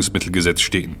Betäubungsmittelgesetz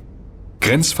stehen.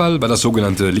 Grenzfall war das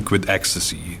sogenannte Liquid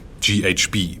Ecstasy,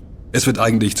 GHB. Es wird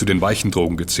eigentlich zu den weichen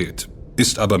Drogen gezählt,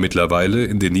 ist aber mittlerweile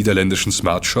in den niederländischen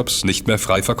Smart Shops nicht mehr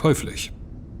frei verkäuflich.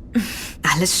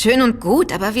 Alles schön und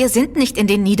gut, aber wir sind nicht in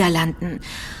den Niederlanden.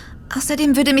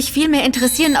 Außerdem würde mich viel mehr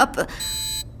interessieren, ob...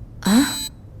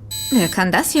 Wer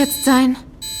kann das jetzt sein?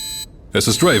 Es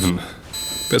ist Raven.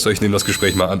 Besser, ich nehme das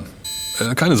Gespräch mal an.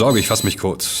 Keine Sorge, ich fasse mich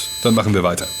kurz. Dann machen wir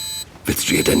weiter. Willst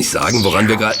du ihr denn nicht sagen, woran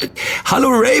wir gerade... Hallo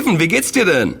Raven, wie geht's dir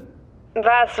denn?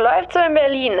 Was läuft so in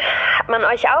Berlin? Hat man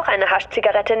euch auch eine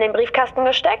Haschzigarette in den Briefkasten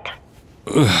gesteckt?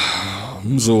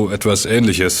 So etwas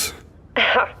Ähnliches.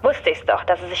 Wusste ich's doch,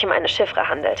 dass es sich um eine Chiffre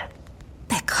handelt.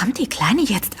 Bekommt die Kleine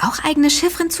jetzt auch eigene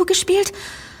Chiffren zugespielt?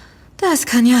 Das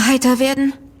kann ja heiter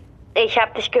werden. Ich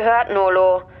hab dich gehört,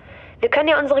 Nolo. Wir können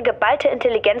ja unsere geballte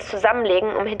Intelligenz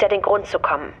zusammenlegen, um hinter den Grund zu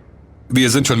kommen.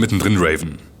 Wir sind schon mittendrin,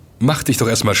 Raven. Mach dich doch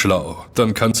erstmal schlau,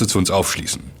 dann kannst du zu uns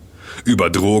aufschließen. Über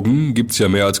Drogen gibt's ja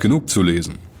mehr als genug zu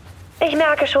lesen. Ich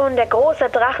merke schon, der große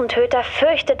Drachentöter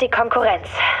fürchtet die Konkurrenz.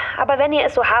 Aber wenn ihr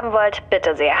es so haben wollt,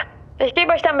 bitte sehr. Ich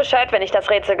gebe euch dann Bescheid, wenn ich das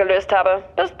Rätsel gelöst habe.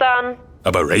 Bis dann.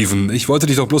 Aber Raven, ich wollte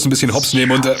dich doch bloß ein bisschen hops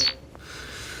nehmen und...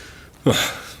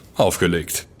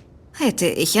 aufgelegt. Hätte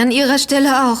ich an ihrer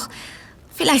Stelle auch.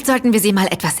 Vielleicht sollten wir sie mal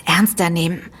etwas ernster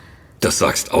nehmen. Das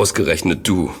sagst ausgerechnet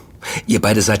du. Ihr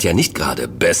beide seid ja nicht gerade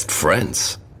Best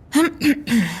Friends.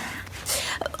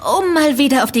 Um mal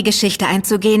wieder auf die Geschichte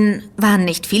einzugehen, waren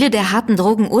nicht viele der harten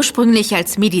Drogen ursprünglich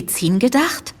als Medizin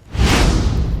gedacht?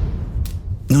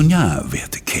 Nun ja,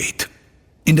 werte Kate.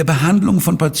 In der Behandlung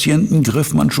von Patienten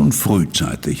griff man schon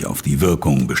frühzeitig auf die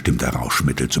Wirkung bestimmter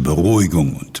Rauschmittel zur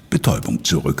Beruhigung und Betäubung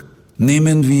zurück.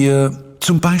 Nehmen wir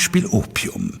zum Beispiel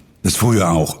Opium, das früher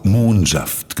auch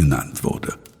Mohnsaft genannt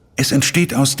wurde. Es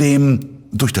entsteht aus dem,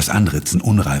 durch das Anritzen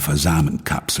unreifer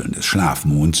Samenkapseln des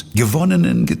Schlafmonds,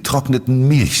 gewonnenen getrockneten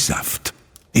Milchsaft.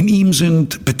 In ihm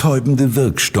sind betäubende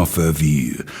Wirkstoffe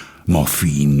wie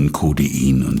Morphin,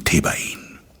 Codein und Thebain.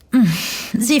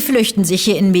 Sie flüchten sich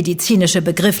hier in medizinische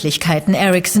Begrifflichkeiten,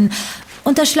 Erickson,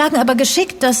 unterschlagen aber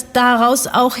geschickt, dass daraus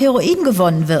auch Heroin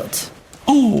gewonnen wird.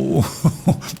 Oh,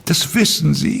 das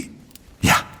wissen Sie.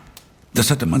 Ja, das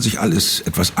hatte man sich alles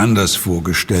etwas anders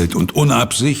vorgestellt und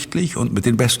unabsichtlich und mit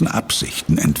den besten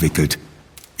Absichten entwickelt.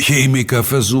 Chemiker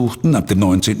versuchten, ab dem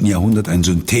 19. Jahrhundert ein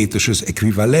synthetisches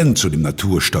Äquivalent zu dem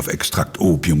Naturstoffextrakt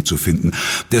Opium zu finden,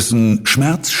 dessen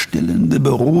schmerzstillende,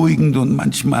 beruhigende und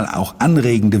manchmal auch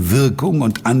anregende Wirkung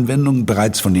und Anwendung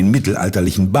bereits von den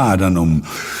mittelalterlichen Badern um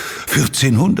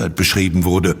 1400 beschrieben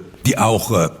wurde, die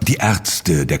auch die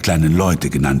Ärzte der kleinen Leute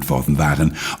genannt worden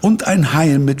waren, und ein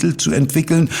Heilmittel zu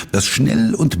entwickeln, das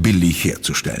schnell und billig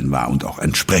herzustellen war und auch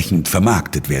entsprechend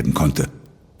vermarktet werden konnte.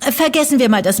 Vergessen wir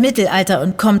mal das Mittelalter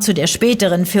und kommen zu der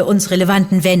späteren, für uns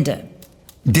relevanten Wende.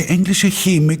 Der englische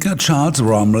Chemiker Charles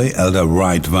Romilly Elder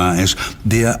Wright war es,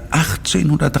 der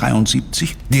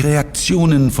 1873 die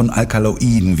Reaktionen von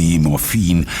Alkaloiden wie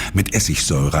Morphin mit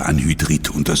Essigsäureanhydrid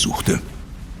untersuchte.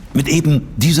 Mit eben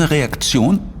dieser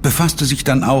Reaktion befasste sich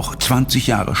dann auch 20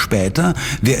 Jahre später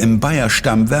der im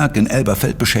Bayer-Stammwerk in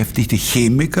Elberfeld beschäftigte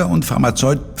Chemiker und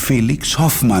Pharmazeut Felix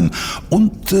Hoffmann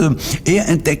und er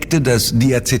entdeckte das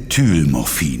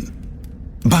Diacetylmorphin.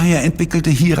 Bayer entwickelte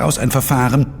hieraus ein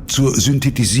Verfahren zur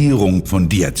Synthetisierung von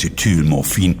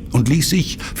Diacetylmorphin und ließ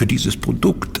sich für dieses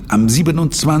Produkt am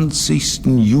 27.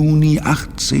 Juni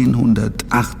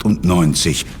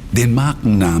 1898 den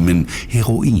Markennamen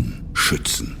Heroin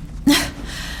schützen.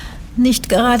 Nicht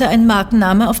gerade ein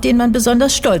Markenname, auf den man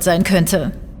besonders stolz sein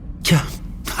könnte. Tja,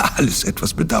 alles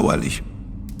etwas bedauerlich.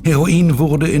 Heroin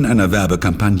wurde in einer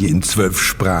Werbekampagne in 12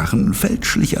 Sprachen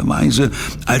fälschlicherweise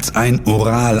als ein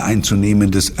oral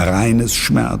einzunehmendes reines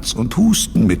Schmerz- und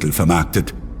Hustenmittel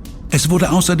vermarktet. Es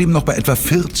wurde außerdem noch bei etwa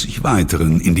 40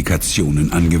 weiteren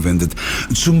Indikationen angewendet,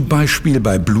 zum Beispiel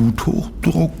bei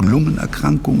Bluthochdruck,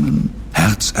 Lungenerkrankungen,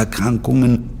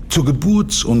 Herzerkrankungen, zur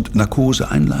Geburts- und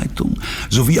Narkoseeinleitung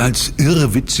sowie als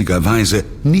irrwitzigerweise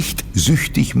nicht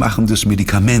süchtig machendes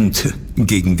Medikament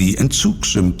gegen die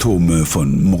Entzugssymptome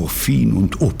von Morphin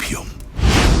und Opium.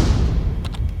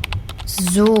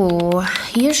 So,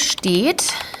 hier steht,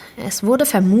 es wurde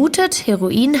vermutet,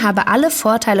 Heroin habe alle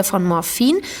Vorteile von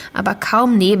Morphin, aber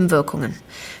kaum Nebenwirkungen.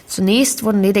 Zunächst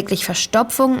wurden lediglich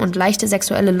Verstopfung und leichte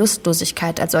sexuelle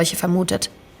Lustlosigkeit als solche vermutet.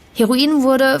 Heroin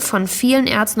wurde von vielen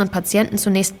Ärzten und Patienten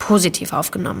zunächst positiv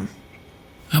aufgenommen.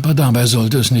 Aber dabei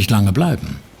sollte es nicht lange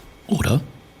bleiben, oder?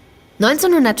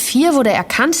 1904 wurde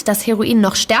erkannt, dass Heroin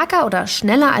noch stärker oder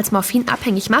schneller als Morphin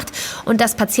abhängig macht und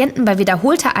dass Patienten bei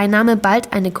wiederholter Einnahme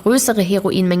bald eine größere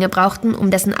Heroinmenge brauchten,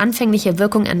 um dessen anfängliche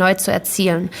Wirkung erneut zu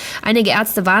erzielen. Einige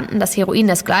Ärzte warnten, dass Heroin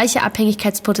das gleiche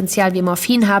Abhängigkeitspotenzial wie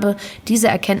Morphin habe. Diese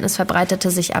Erkenntnis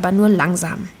verbreitete sich aber nur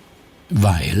langsam.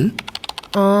 Weil?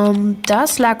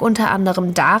 Das lag unter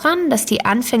anderem daran, dass die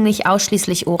anfänglich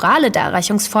ausschließlich orale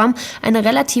Darreichungsform eine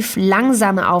relativ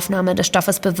langsame Aufnahme des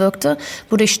Stoffes bewirkte,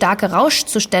 wodurch starke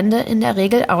Rauschzustände in der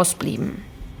Regel ausblieben.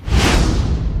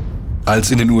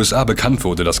 Als in den USA bekannt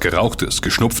wurde, dass gerauchtes,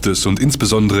 geschnupftes und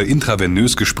insbesondere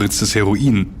intravenös gespritztes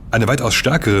Heroin eine weitaus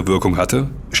stärkere Wirkung hatte,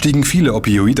 stiegen viele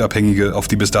Opioidabhängige auf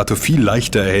die bis dato viel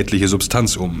leichter erhältliche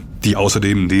Substanz um, die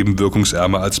außerdem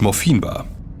nebenwirkungsärmer als Morphin war.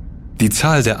 Die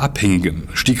Zahl der Abhängigen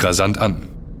stieg rasant an.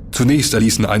 Zunächst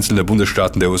erließen einzelne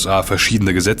Bundesstaaten der USA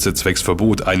verschiedene Gesetze zwecks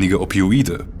Verbot einiger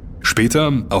Opioide.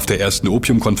 Später, auf der ersten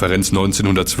Opiumkonferenz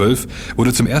 1912,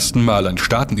 wurde zum ersten Mal ein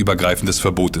staatenübergreifendes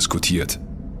Verbot diskutiert.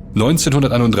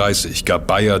 1931 gab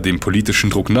Bayer dem politischen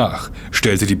Druck nach,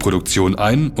 stellte die Produktion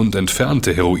ein und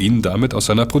entfernte Heroin damit aus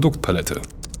seiner Produktpalette.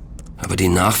 Aber die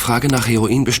Nachfrage nach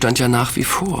Heroin bestand ja nach wie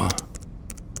vor.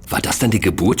 War das dann die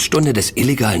Geburtsstunde des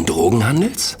illegalen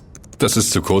Drogenhandels? Das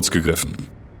ist zu kurz gegriffen.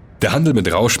 Der Handel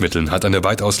mit Rauschmitteln hat eine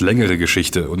weitaus längere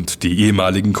Geschichte und die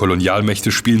ehemaligen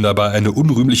Kolonialmächte spielen dabei eine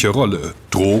unrühmliche Rolle,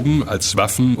 Drogen als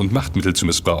Waffen und Machtmittel zu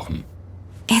missbrauchen.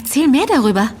 Erzähl mehr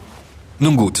darüber.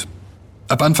 Nun gut.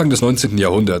 Ab Anfang des 19.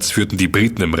 Jahrhunderts führten die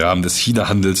Briten im Rahmen des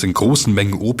China-Handels in großen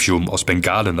Mengen Opium aus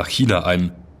Bengalen nach China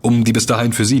ein, um die bis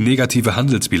dahin für sie negative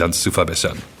Handelsbilanz zu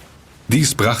verbessern.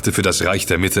 Dies brachte für das Reich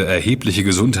der Mitte erhebliche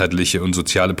gesundheitliche und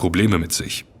soziale Probleme mit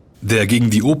sich. Der gegen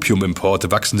die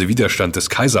Opiumimporte wachsende Widerstand des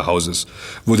Kaiserhauses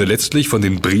wurde letztlich von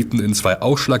den Briten in 2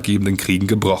 ausschlaggebenden Kriegen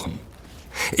gebrochen.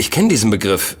 Ich kenne diesen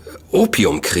Begriff,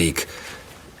 Opiumkrieg.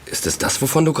 Ist es das,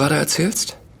 wovon du gerade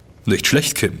erzählst? Nicht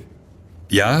schlecht, Kim.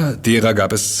 Ja, derer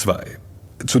gab es 2.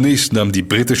 Zunächst nahm die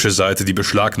britische Seite die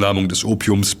Beschlagnahmung des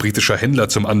Opiums britischer Händler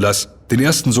zum Anlass, den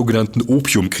ersten sogenannten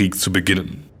Opiumkrieg zu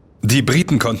beginnen. Die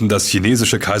Briten konnten das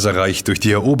chinesische Kaiserreich durch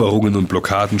die Eroberungen und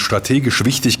Blockaden strategisch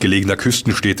wichtig gelegener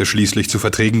Küstenstädte schließlich zu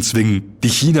Verträgen zwingen, die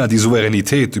China die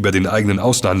Souveränität über den eigenen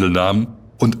Außenhandel nahmen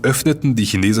und öffneten die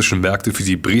chinesischen Märkte für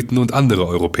die Briten und andere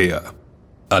Europäer.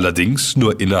 Allerdings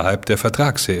nur innerhalb der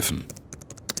Vertragshäfen.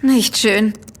 Nicht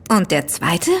schön. Und der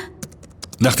zweite?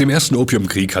 Nach dem ersten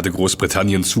Opiumkrieg hatte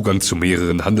Großbritannien Zugang zu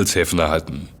mehreren Handelshäfen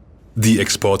erhalten. Die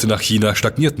Exporte nach China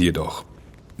stagnierten jedoch.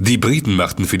 Die Briten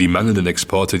machten für die mangelnden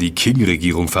Exporte die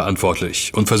Qing-Regierung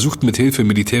verantwortlich und versuchten mit Hilfe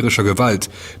militärischer Gewalt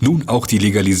nun auch die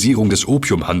Legalisierung des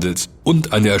Opiumhandels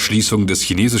und eine Erschließung des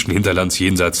chinesischen Hinterlands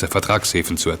jenseits der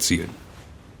Vertragshäfen zu erzielen.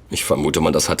 Ich vermute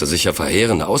mal, das hatte sicher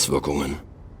verheerende Auswirkungen.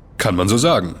 Kann man so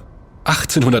sagen.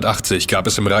 1880 gab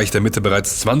es im Reich der Mitte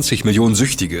bereits 20 Millionen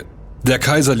Süchtige. Der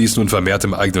Kaiser ließ nun vermehrt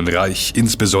im eigenen Reich,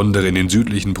 insbesondere in den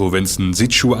südlichen Provinzen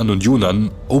Sichuan und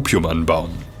Yunnan, Opium anbauen.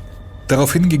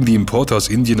 Daraufhin gingen die Importe aus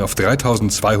Indien auf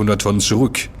 3.200 Tonnen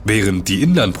zurück, während die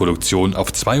Inlandproduktion auf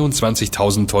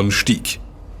 22.000 Tonnen stieg.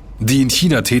 Die in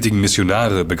China tätigen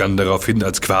Missionare begannen daraufhin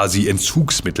als quasi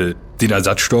Entzugsmittel den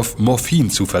Ersatzstoff Morphin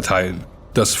zu verteilen,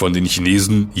 das von den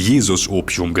Chinesen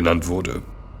Jesus-Opium genannt wurde.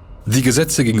 Die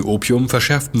Gesetze gegen Opium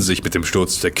verschärften sich mit dem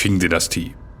Sturz der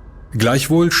Qing-Dynastie.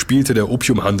 Gleichwohl spielte der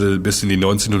Opiumhandel bis in die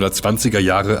 1920er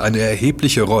Jahre eine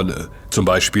erhebliche Rolle, zum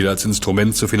Beispiel als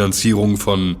Instrument zur Finanzierung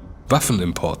von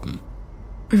Waffenimporten.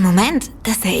 Moment,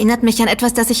 das erinnert mich an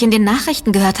etwas, das ich in den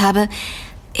Nachrichten gehört habe.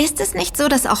 Ist es nicht so,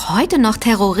 dass auch heute noch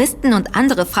Terroristen und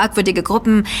andere fragwürdige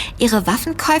Gruppen ihre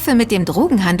Waffenkäufe mit dem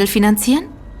Drogenhandel finanzieren?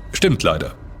 Stimmt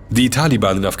leider. Die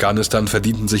Taliban in Afghanistan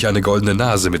verdienten sich eine goldene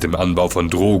Nase mit dem Anbau von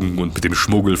Drogen und mit dem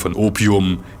Schmuggel von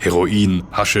Opium, Heroin,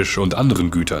 Haschisch und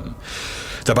anderen Gütern.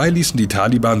 Dabei ließen die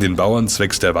Taliban den Bauern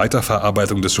zwecks der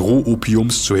Weiterverarbeitung des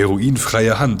Rohopiums zu Heroin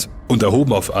freie Hand und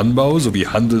erhoben auf Anbau sowie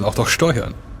Handel auch noch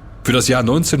Steuern. Für das Jahr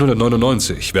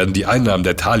 1999 werden die Einnahmen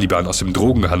der Taliban aus dem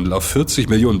Drogenhandel auf $40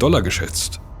 Millionen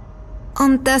geschätzt.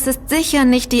 Und das ist sicher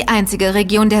nicht die einzige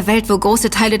Region der Welt, wo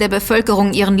große Teile der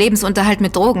Bevölkerung ihren Lebensunterhalt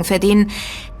mit Drogen verdienen.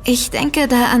 Ich denke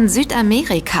da an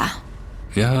Südamerika.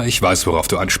 Ja, ich weiß, worauf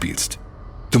du anspielst.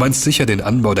 Du meinst sicher den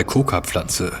Anbau der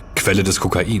Coca-Pflanze, Quelle des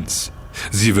Kokains.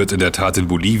 Sie wird in der Tat in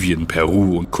Bolivien,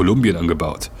 Peru und Kolumbien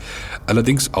angebaut.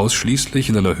 Allerdings ausschließlich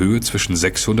in einer Höhe zwischen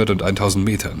 600 und 1000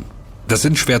 Metern. Das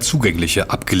sind schwer zugängliche,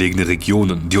 abgelegene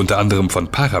Regionen, die unter anderem von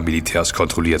Paramilitärs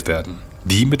kontrolliert werden,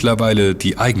 die mittlerweile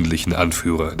die eigentlichen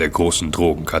Anführer der großen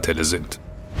Drogenkartelle sind.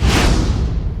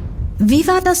 Wie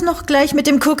war das noch gleich mit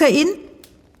dem Kokain?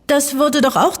 Das wurde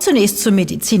doch auch zunächst zu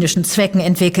medizinischen Zwecken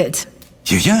entwickelt.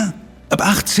 Ja. Ab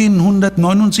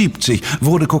 1879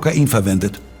 wurde Kokain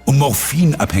verwendet, um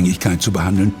Morphinabhängigkeit zu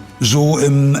behandeln. So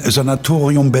im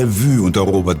Sanatorium Bellevue unter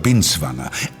Robert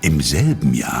Binswanger. Im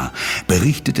selben Jahr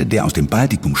berichtete der aus dem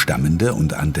Baltikum stammende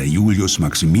und an der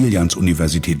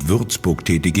Julius-Maximilians-Universität Würzburg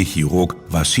tätige Chirurg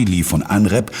Wassili von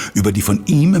Anrep über die von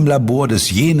ihm im Labor des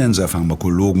Jenenser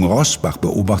Pharmakologen Rossbach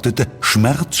beobachtete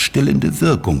schmerzstillende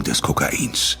Wirkung des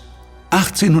Kokains.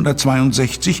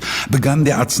 1862 begann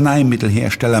der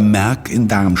Arzneimittelhersteller Merck in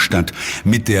Darmstadt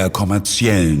mit der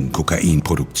kommerziellen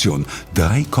Kokainproduktion.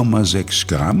 3,6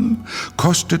 Gramm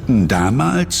kosteten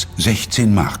damals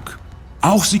 16 Mark.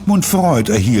 Auch Sigmund Freud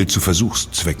erhielt zu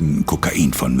Versuchszwecken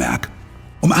Kokain von Merck.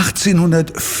 Um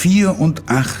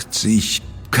 1884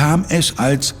 kam es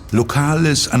als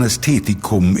lokales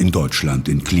Anästhetikum in Deutschland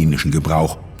in klinischen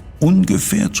Gebrauch.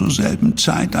 Ungefähr zur selben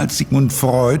Zeit, als Sigmund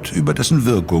Freud über dessen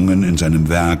Wirkungen in seinem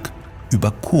Werk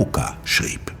über Coca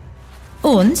schrieb.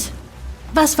 Und?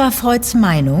 Was war Freuds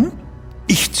Meinung?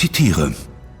 Ich zitiere: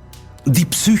 Die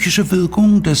psychische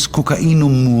Wirkung des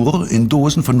Cocainum mur in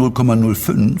Dosen von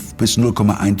 0,05 bis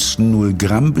 0,10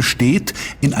 Gramm besteht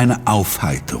in einer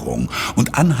Aufheiterung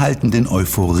und anhaltenden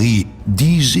Euphorie,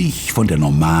 die sich von der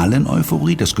normalen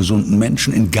Euphorie des gesunden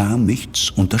Menschen in gar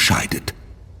nichts unterscheidet.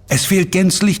 Es fehlt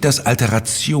gänzlich das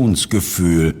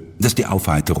Alterationsgefühl, das die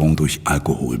Aufheiterung durch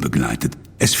Alkohol begleitet.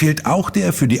 Es fehlt auch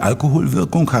der für die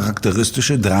Alkoholwirkung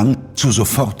charakteristische Drang zur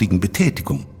sofortigen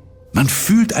Betätigung. Man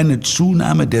fühlt eine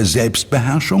Zunahme der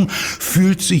Selbstbeherrschung,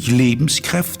 fühlt sich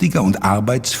lebenskräftiger und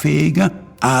arbeitsfähiger,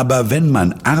 aber wenn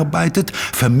man arbeitet,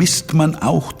 vermisst man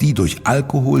auch die durch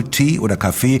Alkohol, Tee oder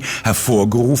Kaffee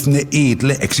hervorgerufene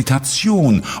edle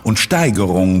Exzitation und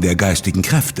Steigerung der geistigen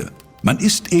Kräfte. Man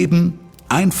ist eben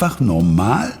einfach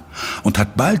normal und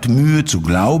hat bald Mühe zu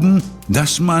glauben,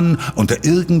 dass man unter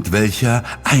irgendwelcher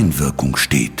Einwirkung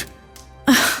steht.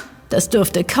 Ach, das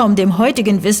dürfte kaum dem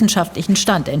heutigen wissenschaftlichen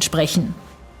Stand entsprechen.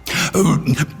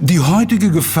 Die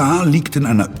heutige Gefahr liegt in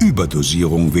einer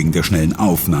Überdosierung wegen der schnellen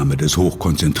Aufnahme des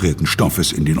hochkonzentrierten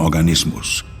Stoffes in den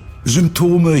Organismus.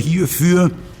 Symptome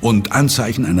hierfür und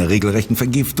Anzeichen einer regelrechten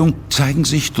Vergiftung zeigen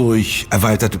sich durch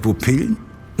erweiterte Pupillen,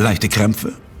 leichte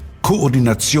Krämpfe,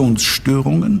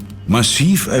 Koordinationsstörungen,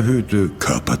 massiv erhöhte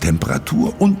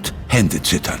Körpertemperatur und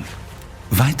Händezittern.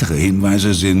 Weitere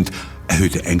Hinweise sind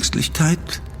erhöhte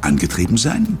Ängstlichkeit,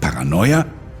 Angetriebensein, Paranoia,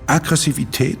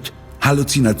 Aggressivität,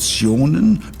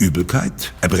 Halluzinationen,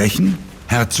 Übelkeit, Erbrechen,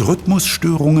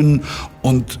 Herzrhythmusstörungen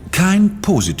und kein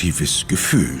positives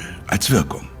Gefühl als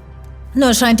Wirkung.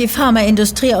 Nur scheint die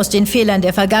Pharmaindustrie aus den Fehlern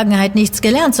der Vergangenheit nichts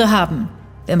gelernt zu haben,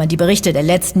 wenn man die Berichte der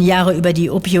letzten Jahre über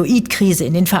die Opioidkrise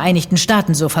in den Vereinigten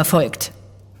Staaten so verfolgt.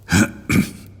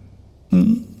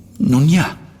 Nun ja.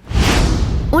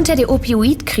 Unter der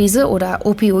Opioidkrise oder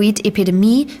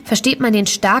Opioidepidemie versteht man den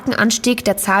starken Anstieg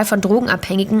der Zahl von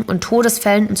Drogenabhängigen und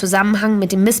Todesfällen im Zusammenhang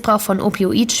mit dem Missbrauch von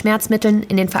Opioid-Schmerzmitteln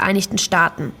in den Vereinigten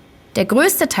Staaten. Der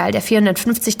größte Teil der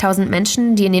 450.000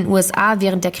 Menschen, die in den USA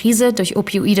während der Krise durch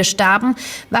Opioide starben,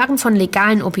 waren von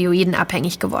legalen Opioiden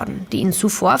abhängig geworden, die ihnen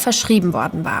zuvor verschrieben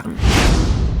worden waren.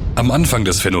 Am Anfang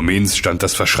des Phänomens stand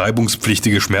das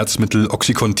verschreibungspflichtige Schmerzmittel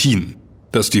Oxycontin,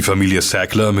 das die Familie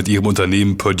Sackler mit ihrem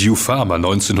Unternehmen Purdue Pharma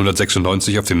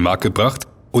 1996 auf den Markt gebracht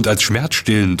und als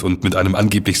schmerzstillend und mit einem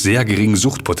angeblich sehr geringen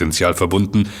Suchtpotenzial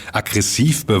verbunden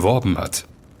aggressiv beworben hat.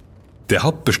 Der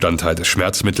Hauptbestandteil des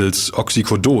Schmerzmittels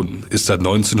Oxycodon ist seit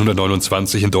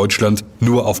 1929 in Deutschland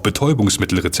nur auf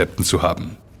Betäubungsmittelrezepten zu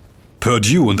haben.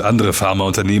 Purdue und andere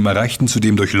Pharmaunternehmen erreichten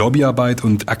zudem durch Lobbyarbeit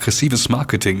und aggressives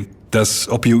Marketing, dass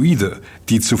Opioide,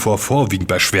 die zuvor vorwiegend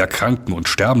bei Schwerkranken und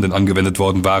Sterbenden angewendet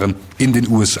worden waren, in den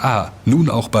USA nun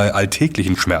auch bei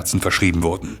alltäglichen Schmerzen verschrieben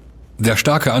wurden. Der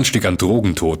starke Anstieg an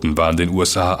Drogentoten war in den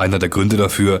USA einer der Gründe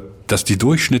dafür, dass die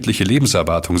durchschnittliche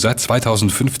Lebenserwartung seit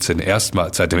 2015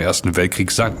 erstmals seit dem Ersten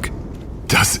Weltkrieg sank.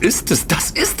 Das ist es,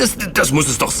 das muss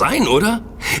es doch sein, oder?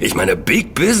 Ich meine,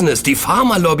 Big Business, die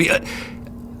Pharmalobby.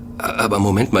 Aber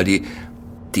Moment mal, die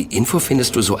Info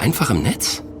findest du so einfach im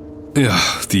Netz? Ja,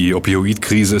 die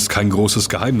Opioidkrise ist kein großes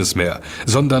Geheimnis mehr,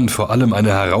 sondern vor allem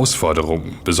eine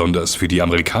Herausforderung, besonders für die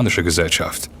amerikanische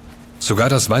Gesellschaft. Sogar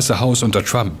das Weiße Haus unter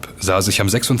Trump sah sich am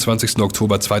 26.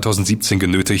 Oktober 2017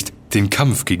 genötigt, den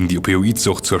Kampf gegen die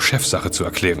Opioidsucht zur Chefsache zu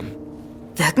erklären.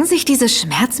 Wirken sich diese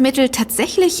Schmerzmittel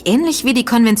tatsächlich ähnlich wie die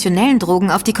konventionellen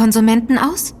Drogen auf die Konsumenten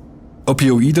aus?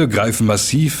 Opioide greifen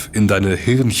massiv in deine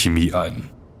Hirnchemie ein,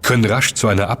 können rasch zu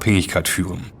einer Abhängigkeit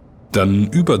führen.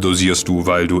 Dann überdosierst du,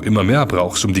 weil du immer mehr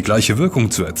brauchst, um die gleiche Wirkung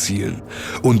zu erzielen.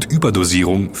 Und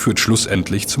Überdosierung führt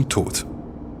schlussendlich zum Tod.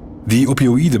 Die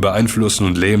Opioide beeinflussen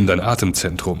und lähmen dein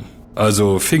Atemzentrum.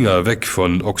 Also Finger weg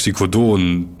von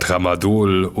Oxycodon,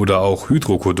 Tramadol oder auch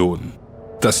Hydrocodon.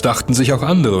 Das dachten sich auch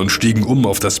andere und stiegen um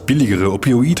auf das billigere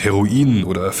Opioid, Heroin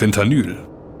oder Fentanyl.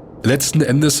 Letzten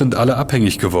Endes sind alle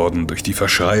abhängig geworden durch die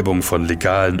Verschreibung von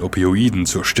legalen Opioiden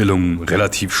zur Stillung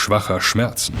relativ schwacher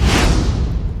Schmerzen.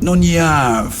 Nun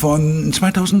ja, von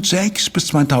 2006 bis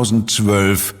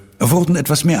 2012 wurden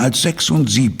etwas mehr als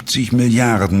 76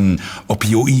 Milliarden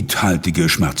opioidhaltige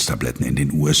Schmerztabletten in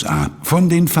den USA von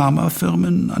den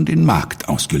Pharmafirmen an den Markt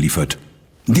ausgeliefert.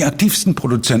 Die aktivsten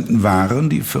Produzenten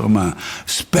waren die Firma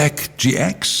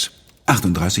SpecGX,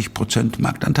 38%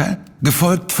 Marktanteil,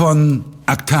 gefolgt von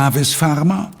Actavis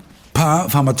Pharma, Par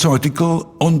Pharmaceutical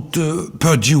und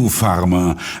Purdue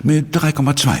Pharma mit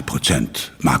 3,2%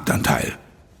 Marktanteil.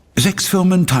 6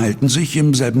 Firmen teilten sich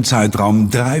im selben Zeitraum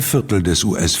 3/4 des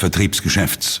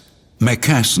US-Vertriebsgeschäfts.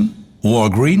 McKesson,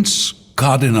 Walgreens,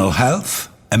 Cardinal Health,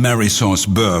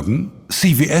 AmerisourceBergen,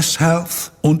 CVS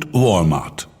Health und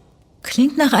Walmart.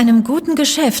 Klingt nach einem guten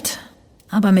Geschäft,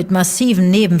 aber mit massiven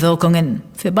Nebenwirkungen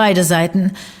für beide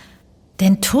Seiten.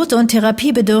 Denn Tote und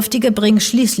Therapiebedürftige bringen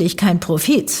schließlich keinen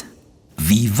Profit.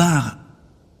 Wie wahr?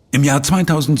 Im Jahr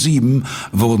 2007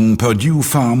 wurden Purdue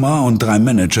Pharma und 3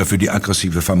 Manager für die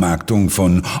aggressive Vermarktung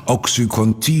von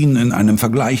Oxycontin in einem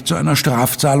Vergleich zu einer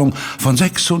Strafzahlung von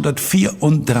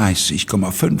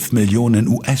 634,5 Millionen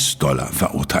US-Dollar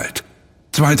verurteilt.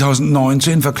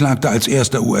 2019 verklagte als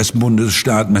erster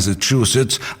US-Bundesstaat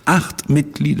Massachusetts 8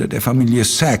 Mitglieder der Familie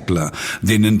Sackler,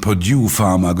 denen Purdue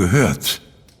Pharma gehört.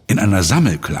 In einer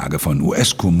Sammelklage von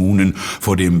US-Kommunen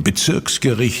vor dem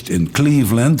Bezirksgericht in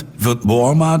Cleveland wird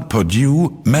Walmart, Purdue,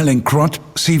 Mallinckrodt,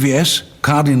 CVS,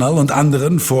 Cardinal und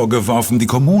anderen vorgeworfen, die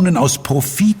Kommunen aus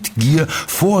Profitgier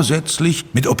vorsätzlich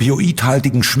mit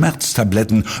opioidhaltigen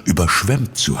Schmerztabletten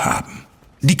überschwemmt zu haben.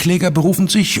 Die Kläger berufen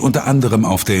sich unter anderem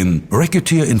auf den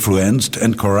Racketeer Influenced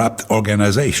and Corrupt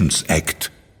Organizations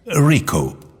Act,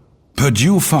 RICO.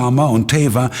 Purdue Pharma und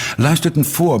Teva leisteten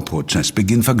vor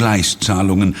Prozessbeginn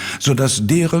Vergleichszahlungen, sodass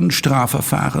deren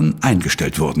Strafverfahren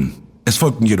eingestellt wurden. Es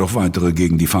folgten jedoch weitere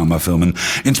gegen die Pharmafirmen.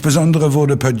 Insbesondere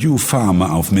wurde Purdue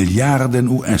Pharma auf Milliarden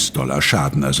US-Dollar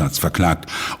Schadenersatz verklagt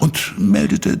und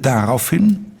meldete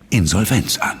daraufhin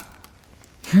Insolvenz an.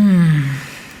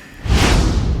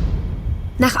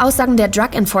 Nach Aussagen der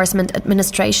Drug Enforcement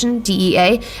Administration,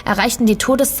 DEA, erreichten die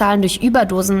Todeszahlen durch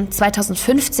Überdosen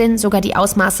 2015 sogar die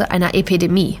Ausmaße einer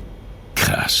Epidemie.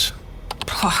 Krass.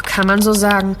 Kann man so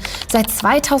sagen. Seit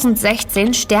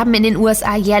 2016 sterben in den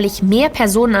USA jährlich mehr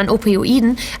Personen an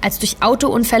Opioiden als durch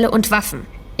Autounfälle und Waffen.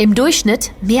 Im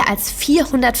Durchschnitt mehr als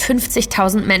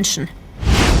 450.000 Menschen.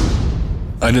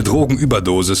 Eine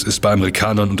Drogenüberdosis ist bei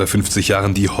Amerikanern unter 50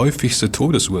 Jahren die häufigste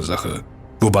Todesursache.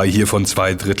 Wobei hiervon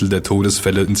 2/3 der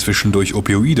Todesfälle inzwischen durch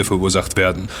Opioide verursacht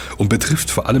werden und betrifft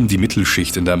vor allem die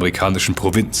Mittelschicht in der amerikanischen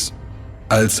Provinz.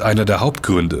 Als einer der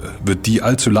Hauptgründe wird die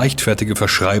allzu leichtfertige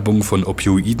Verschreibung von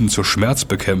Opioiden zur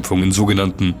Schmerzbekämpfung in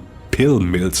sogenannten Pill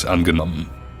Mills angenommen.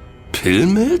 Pill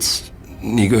Mills?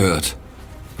 Nie gehört.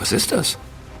 Was ist das?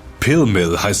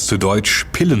 Pillmill heißt zu Deutsch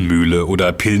Pillenmühle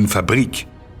oder Pillenfabrik.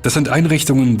 Das sind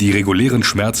Einrichtungen, die regulären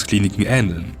Schmerzkliniken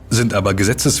ähneln, sind aber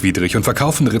gesetzeswidrig und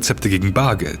verkaufen Rezepte gegen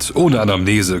Bargeld, ohne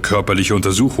Anamnese, körperliche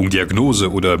Untersuchung,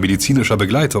 Diagnose oder medizinischer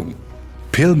Begleitung.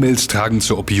 Pillmills tragen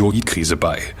zur Opioidkrise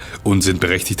bei und sind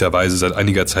berechtigterweise seit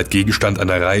einiger Zeit Gegenstand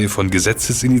einer Reihe von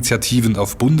Gesetzesinitiativen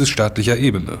auf bundesstaatlicher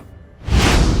Ebene.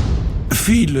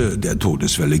 Viele der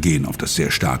Todesfälle gehen auf das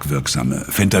sehr stark wirksame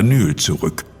Fentanyl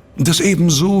zurück, das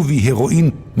ebenso wie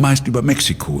Heroin meist über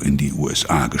Mexiko in die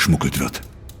USA geschmuggelt wird.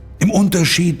 Im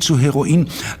Unterschied zu Heroin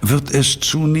wird es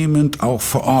zunehmend auch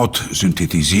vor Ort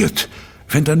synthetisiert.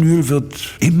 Fentanyl wird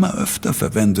immer öfter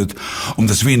verwendet, um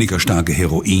das weniger starke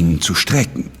Heroin zu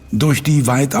strecken. Durch die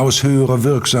weitaus höhere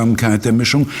Wirksamkeit der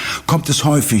Mischung kommt es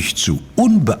häufig zu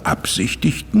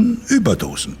unbeabsichtigten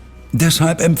Überdosen.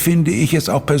 Deshalb empfinde ich es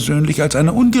auch persönlich als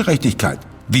eine Ungerechtigkeit,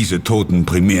 diese Toten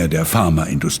primär der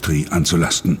Pharmaindustrie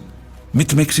anzulasten.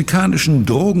 Mit mexikanischen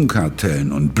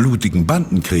Drogenkartellen und blutigen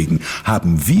Bandenkriegen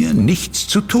haben wir nichts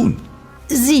zu tun.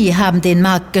 Sie haben den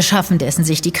Markt geschaffen, dessen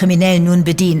sich die Kriminellen nun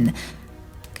bedienen.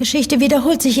 Geschichte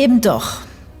wiederholt sich eben doch.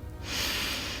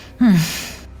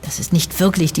 Das ist nicht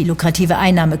wirklich die lukrative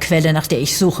Einnahmequelle, nach der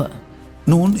ich suche.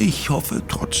 Nun, ich hoffe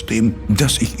trotzdem,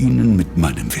 dass ich Ihnen mit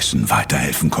meinem Wissen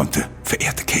weiterhelfen konnte,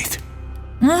 verehrte Kate.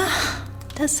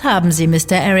 Das haben Sie,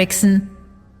 Mr. Erickson.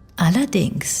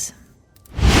 Allerdings.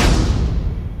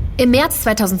 Im März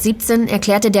 2017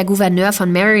 erklärte der Gouverneur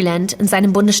von Maryland in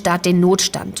seinem Bundesstaat den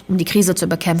Notstand, um die Krise zu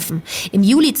bekämpfen. Im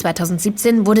Juli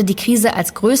 2017 wurde die Krise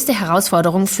als größte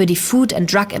Herausforderung für die Food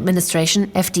and Drug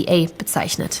Administration, FDA,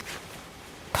 bezeichnet.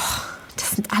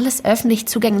 Das sind alles öffentlich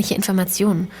zugängliche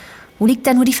Informationen. Wo liegt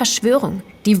da nur die Verschwörung?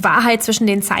 Die Wahrheit zwischen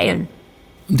den Zeilen?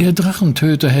 Der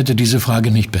Drachentöter hätte diese Frage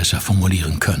nicht besser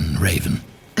formulieren können, Raven.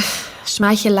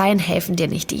 Schmeicheleien helfen dir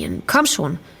nicht, Ian. Komm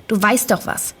schon, du weißt doch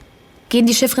was. Gehen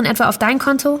die Chiffren etwa auf dein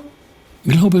Konto?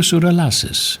 Glaube es oder lass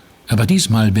es. Aber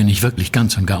diesmal bin ich wirklich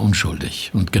ganz und gar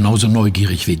unschuldig und genauso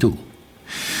neugierig wie du.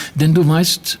 Denn du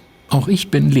weißt, auch ich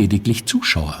bin lediglich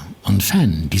Zuschauer und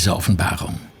Fan dieser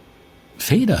Offenbarung.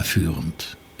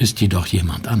 Federführend ist jedoch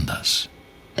jemand anders.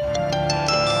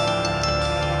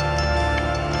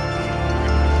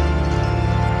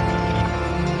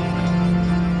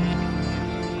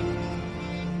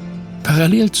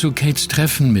 Parallel zu Kates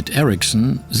Treffen mit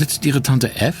Erickson sitzt ihre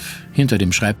Tante F hinter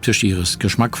dem Schreibtisch ihres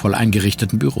geschmackvoll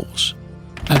eingerichteten Büros.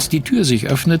 Als die Tür sich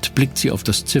öffnet, blickt sie auf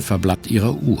das Zifferblatt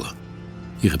ihrer Uhr.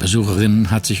 Ihre Besucherin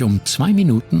hat sich um 2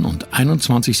 Minuten und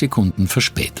 21 Sekunden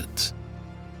verspätet.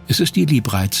 Es ist die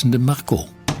liebreizende Margot.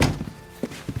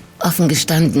 Offen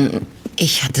gestanden,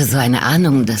 ich hatte so eine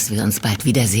Ahnung, dass wir uns bald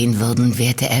wiedersehen würden,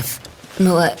 werte F.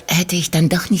 Nur hätte ich dann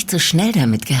doch nicht so schnell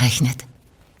damit gerechnet.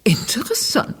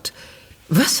 Interessant.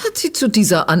 Was hat Sie zu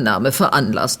dieser Annahme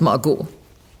veranlasst, Margot?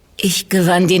 Ich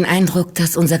gewann den Eindruck,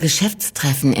 dass unser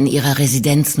Geschäftstreffen in Ihrer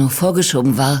Residenz nur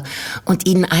vorgeschoben war und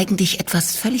Ihnen eigentlich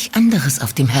etwas völlig anderes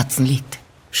auf dem Herzen liegt.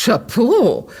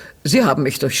 Chapeau, Sie haben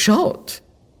mich durchschaut.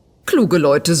 Kluge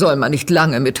Leute soll man nicht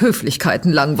lange mit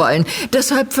Höflichkeiten langweilen.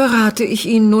 Deshalb verrate ich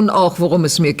Ihnen nun auch, worum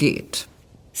es mir geht.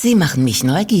 Sie machen mich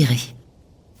neugierig.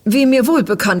 Wie mir wohl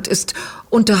bekannt ist,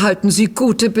 unterhalten Sie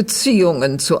gute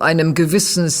Beziehungen zu einem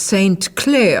gewissen St.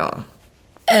 Clair.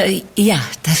 Ja,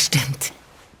 das stimmt.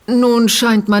 Nun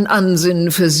scheint mein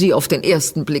Ansinnen für Sie auf den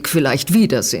ersten Blick vielleicht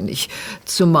widersinnig,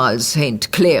 zumal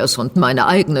St. Clairs und meine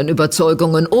eigenen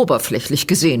Überzeugungen oberflächlich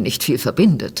gesehen nicht viel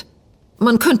verbindet.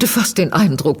 Man könnte fast den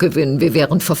Eindruck gewinnen, wir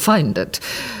wären verfeindet.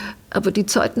 Aber die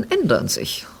Zeiten ändern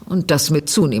sich. Und das mit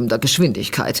zunehmender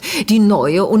Geschwindigkeit. Die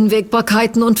neue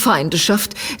Unwägbarkeiten und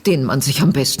Feindeschaft, denen man sich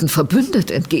am besten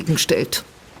verbündet entgegenstellt.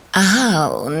 Aha,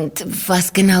 und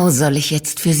was genau soll ich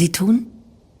jetzt für Sie tun?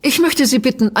 Ich möchte Sie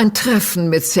bitten, ein Treffen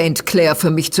mit St. Clair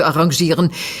für mich zu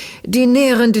arrangieren. Die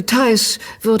näheren Details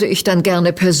würde ich dann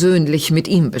gerne persönlich mit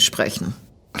ihm besprechen.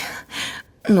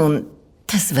 Nun,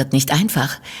 das wird nicht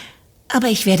einfach. Aber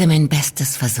ich werde mein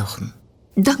Bestes versuchen.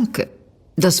 Danke.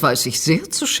 Das weiß ich sehr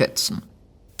zu schätzen.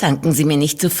 Danken Sie mir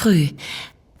nicht zu früh.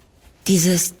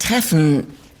 Dieses Treffen,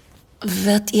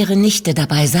 wird Ihre Nichte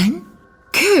dabei sein?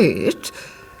 Kate?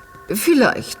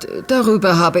 Vielleicht.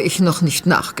 Darüber habe ich noch nicht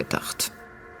nachgedacht.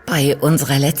 Bei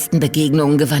unserer letzten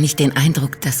Begegnung gewann ich den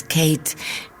Eindruck, dass Kate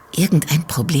irgendein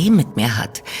Problem mit mir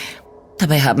hat.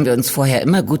 Dabei haben wir uns vorher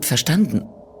immer gut verstanden.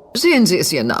 Sehen Sie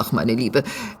es ihr nach, meine Liebe.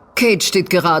 Kate steht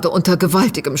gerade unter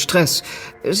gewaltigem Stress.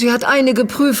 Sie hat einige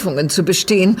Prüfungen zu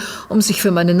bestehen, um sich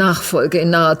für meine Nachfolge in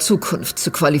naher Zukunft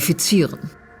zu qualifizieren.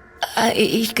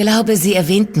 Ich glaube, Sie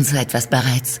erwähnten so etwas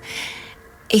bereits.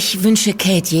 Ich wünsche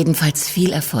Kate jedenfalls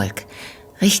viel Erfolg.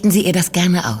 Richten Sie ihr das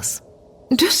gerne aus.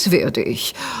 Das werde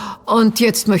ich. Und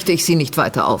jetzt möchte ich Sie nicht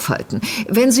weiter aufhalten.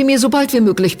 Wenn Sie mir so bald wie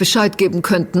möglich Bescheid geben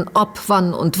könnten, ob,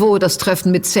 wann und wo das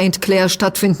Treffen mit St. Clair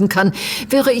stattfinden kann,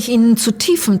 wäre ich Ihnen zu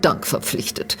tiefem Dank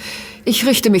verpflichtet. Ich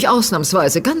richte mich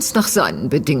ausnahmsweise ganz nach seinen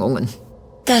Bedingungen.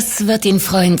 Das wird ihn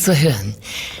freuen zu hören.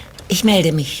 Ich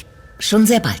melde mich. Schon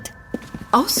sehr bald.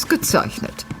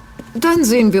 Ausgezeichnet. Dann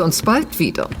sehen wir uns bald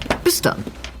wieder. Bis dann.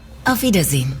 Auf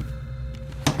Wiedersehen.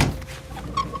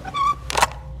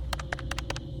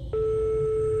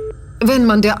 Wenn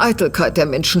man der Eitelkeit der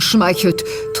Menschen schmeichelt,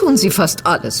 tun sie fast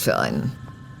alles für einen.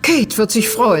 Kate wird sich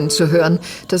freuen zu hören,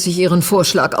 dass ich ihren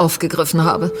Vorschlag aufgegriffen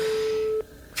habe.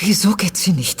 Wieso geht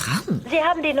sie nicht dran? Sie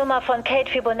haben die Nummer von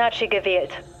Kate Fibonacci gewählt.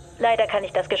 Leider kann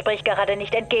ich das Gespräch gerade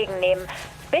nicht entgegennehmen.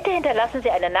 Bitte hinterlassen Sie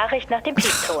eine Nachricht nach dem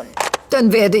Piepton.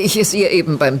 Dann werde ich es ihr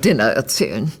eben beim Dinner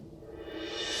erzählen.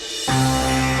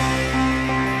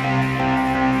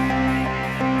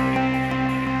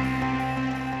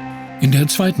 In der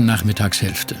zweiten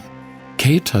Nachmittagshälfte.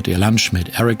 Kate hat ihr Lunch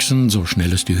mit Erickson, so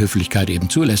schnell es die Höflichkeit eben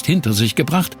zulässt, hinter sich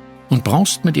gebracht und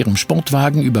braust mit ihrem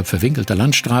Sportwagen über verwinkelte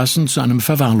Landstraßen zu einem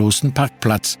verwahrlosten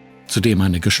Parkplatz, zu dem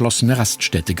eine geschlossene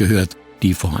Raststätte gehört,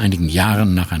 die vor einigen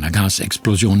Jahren nach einer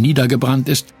Gasexplosion niedergebrannt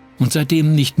ist und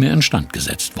seitdem nicht mehr instand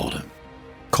gesetzt wurde.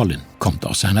 Colin kommt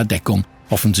aus seiner Deckung,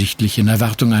 offensichtlich in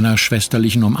Erwartung einer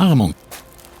schwesterlichen Umarmung.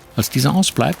 Als diese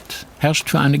ausbleibt, herrscht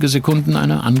für einige Sekunden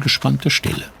eine angespannte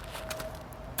Stille.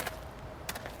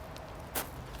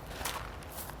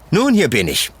 Nun, hier bin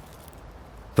ich.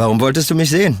 Warum wolltest du mich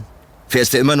sehen?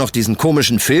 Fährst du immer noch diesen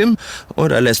komischen Film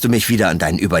oder lässt du mich wieder an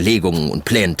deinen Überlegungen und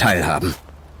Plänen teilhaben?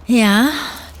 Ja,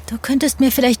 du könntest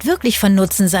mir vielleicht wirklich von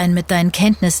Nutzen sein mit deinen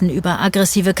Kenntnissen über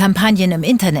aggressive Kampagnen im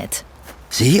Internet.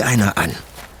 Sieh einer an.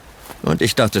 Und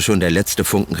ich dachte schon, der letzte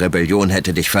Funken Rebellion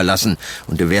hätte dich verlassen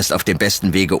und du wärst auf dem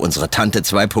besten Wege, unsere Tante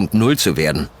 2.0 zu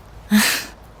werden.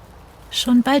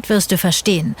 Schon bald wirst du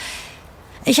verstehen.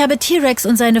 Ich habe T-Rex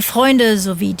und seine Freunde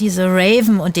sowie diese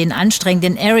Raven und den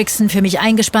anstrengenden Erickson für mich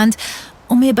eingespannt,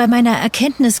 um mir bei meiner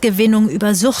Erkenntnisgewinnung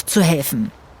über Sucht zu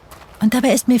helfen. Und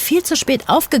dabei ist mir viel zu spät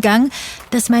aufgegangen,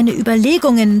 dass meine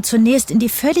Überlegungen zunächst in die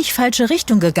völlig falsche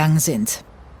Richtung gegangen sind.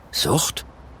 Sucht?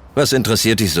 Was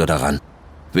interessiert dich so daran?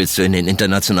 Willst du in den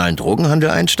internationalen Drogenhandel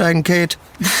einsteigen, Kate?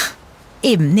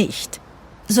 Eben nicht.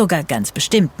 Sogar ganz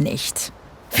bestimmt nicht.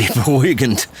 Wie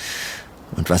beruhigend.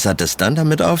 Und was hat es dann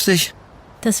damit auf sich?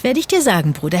 Das werde ich dir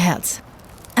sagen, Bruderherz.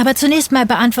 Aber zunächst mal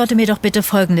beantworte mir doch bitte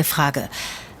folgende Frage.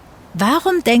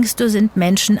 Warum denkst du, sind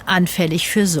Menschen anfällig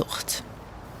für Sucht?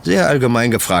 Sehr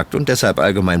allgemein gefragt und deshalb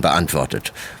allgemein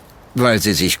beantwortet. Weil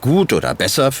sie sich gut oder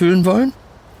besser fühlen wollen?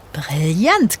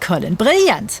 Brillant, Colin,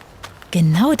 brillant.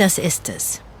 Genau das ist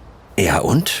es. Ja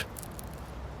und?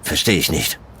 Verstehe ich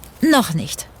nicht. Noch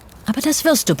nicht. Aber das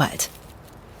wirst du bald.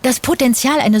 Das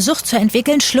Potenzial, eine Sucht zu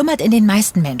entwickeln, schlummert in den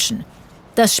meisten Menschen.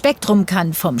 Das Spektrum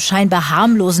kann vom scheinbar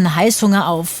harmlosen Heißhunger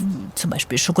auf zum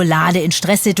Beispiel Schokolade in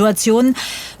Stresssituationen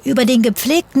über den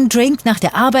gepflegten Drink nach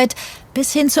der Arbeit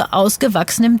bis hin zu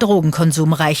ausgewachsenem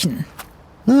Drogenkonsum reichen.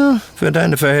 Na, für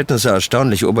deine Verhältnisse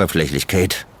erstaunlich oberflächlich,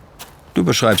 Kate. Du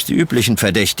beschreibst die üblichen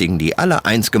Verdächtigen, die alle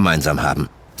eins gemeinsam haben.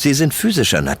 Sie sind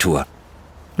physischer Natur.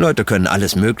 Leute können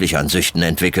alles Mögliche an Süchten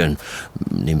entwickeln.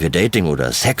 Nehmen wir Dating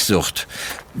oder Sexsucht.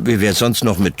 Wie wär's sonst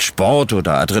noch mit Sport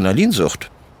oder Adrenalinsucht?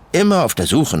 Immer auf der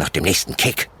Suche nach dem nächsten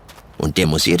Kick. Und der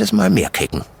muss jedes Mal mehr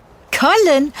kicken.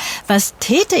 Colin, was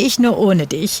täte ich nur ohne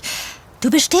dich? Du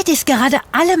bestätigst gerade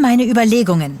alle meine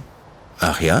Überlegungen.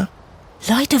 Ach ja?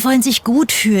 Leute wollen sich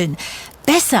gut fühlen.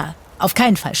 Besser, auf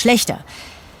keinen Fall schlechter.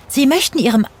 Sie möchten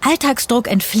ihrem Alltagsdruck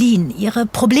entfliehen, ihre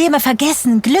Probleme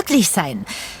vergessen, glücklich sein.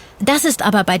 Das ist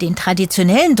aber bei den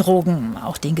traditionellen Drogen,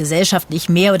 auch den gesellschaftlich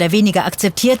mehr oder weniger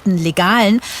akzeptierten,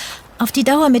 legalen, auf die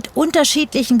Dauer mit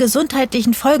unterschiedlichen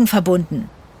gesundheitlichen Folgen verbunden,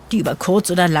 die über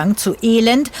kurz oder lang zu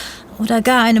Elend oder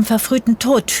gar einem verfrühten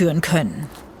Tod führen können.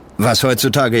 Was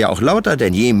heutzutage ja auch lauter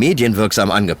denn je medienwirksam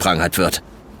angeprangert wird.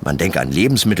 Man denke an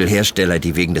Lebensmittelhersteller,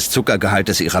 die wegen des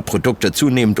Zuckergehaltes ihrer Produkte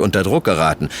zunehmend unter Druck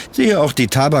geraten. Siehe auch die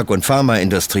Tabak- und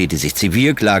Pharmaindustrie, die sich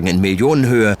Zivilklagen in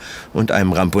Millionenhöhe und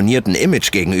einem ramponierten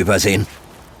Image gegenübersehen.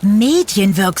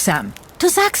 Medienwirksam, du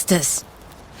sagst es.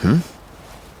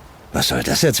 Was soll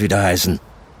das jetzt wieder heißen?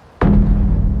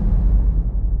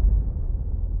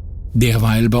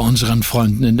 Derweil bei unseren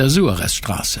Freunden in der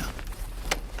Suarezstraße.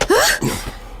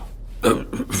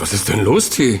 Was ist denn los,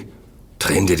 T?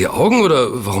 Tränen dir die Augen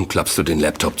oder warum klappst du den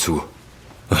Laptop zu?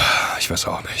 Ich weiß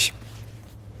auch nicht.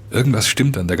 Irgendwas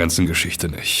stimmt an der ganzen Geschichte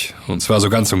nicht. Und zwar so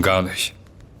ganz und gar nicht.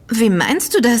 Wie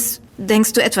meinst du das?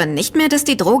 Denkst du etwa nicht mehr, dass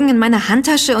die Drogen in meiner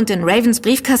Handtasche und in Ravens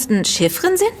Briefkasten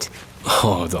Chiffren sind?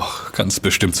 Oh, doch, ganz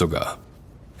bestimmt sogar.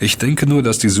 Ich denke nur,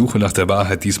 dass die Suche nach der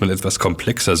Wahrheit diesmal etwas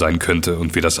komplexer sein könnte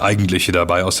und wir das Eigentliche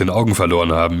dabei aus den Augen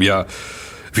verloren haben, ja,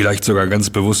 vielleicht sogar ganz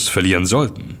bewusst verlieren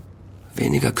sollten.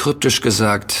 Weniger kryptisch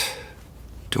gesagt,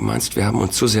 du meinst, wir haben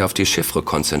uns zu sehr auf die Chiffre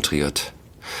konzentriert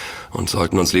und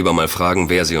sollten uns lieber mal fragen,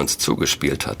 wer sie uns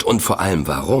zugespielt hat und vor allem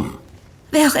warum.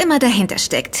 Wer auch immer dahinter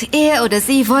steckt, er oder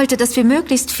sie wollte, dass wir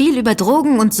möglichst viel über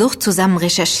Drogen und Sucht zusammen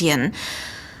recherchieren.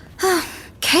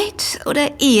 Kate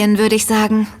oder Ian, würde ich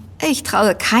sagen. Ich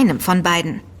traue keinem von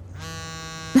beiden.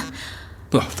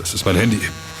 Oh, das ist mein Handy.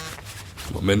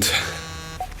 Moment.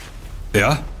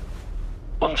 Ja?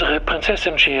 Unsere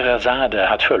Prinzessin Scheherazade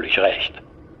hat völlig recht.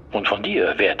 Und von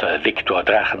dir, werter Viktor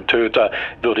Drachentöter,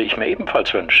 würde ich mir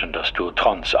ebenfalls wünschen, dass du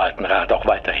Trons alten Rat auch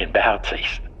weiterhin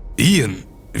beherzigst. Ian,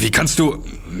 wie kannst du...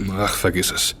 Ach,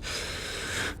 vergiss es.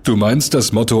 Du meinst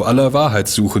das Motto aller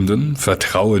Wahrheitssuchenden,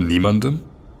 vertraue niemandem?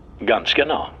 Ganz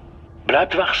genau.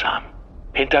 Bleibt wachsam.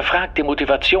 Hinterfragt die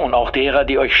Motivation auch derer,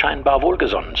 die euch scheinbar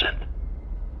wohlgesonnen sind.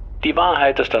 Die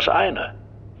Wahrheit ist das eine.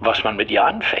 Was man mit ihr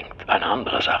anfängt, eine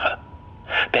andere Sache.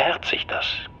 Beherzigt das,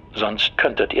 sonst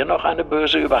könntet ihr noch eine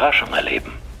böse Überraschung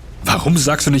erleben. Warum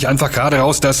sagst du nicht einfach gerade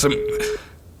raus, dass...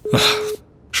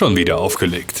 Schon wieder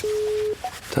aufgelegt.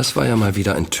 Das war ja mal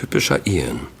wieder ein typischer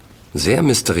Ian. Sehr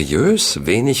mysteriös,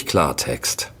 wenig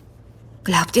Klartext.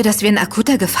 Glaubt ihr, dass wir in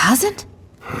akuter Gefahr sind?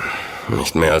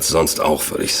 Nicht mehr als sonst auch,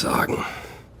 würde ich sagen.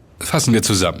 Fassen wir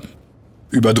zusammen.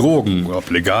 Über Drogen, ob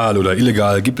legal oder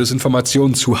illegal, gibt es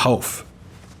Informationen zuhauf.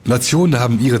 Nationen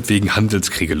haben ihretwegen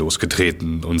Handelskriege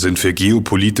losgetreten und sind für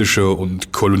geopolitische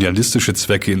und kolonialistische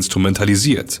Zwecke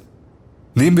instrumentalisiert.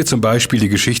 Nehmen wir zum Beispiel die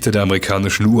Geschichte der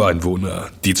amerikanischen Ureinwohner,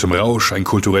 die zum Rausch ein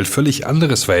kulturell völlig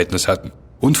anderes Verhältnis hatten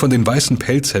und von den weißen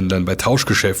Pelzhändlern bei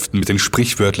Tauschgeschäften mit dem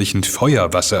sprichwörtlichen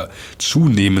Feuerwasser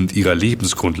zunehmend ihrer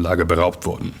Lebensgrundlage beraubt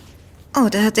wurden.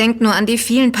 Oder denkt nur an die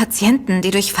vielen Patienten,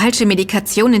 die durch falsche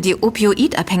Medikation in die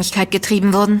Opioidabhängigkeit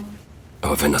getrieben wurden.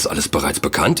 Aber wenn das alles bereits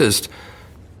bekannt ist,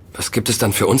 was gibt es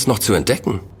dann für uns noch zu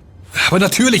entdecken? Aber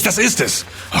natürlich, das ist es.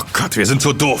 Oh Gott, wir sind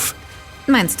so doof.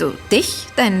 Meinst du dich,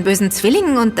 deinen bösen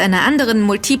Zwilling und deine anderen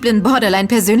multiplen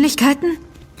Borderline-Persönlichkeiten?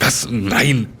 Was?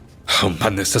 Nein. Oh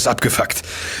Mann, ist das abgefuckt.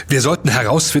 Wir sollten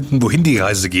herausfinden, wohin die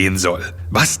Reise gehen soll.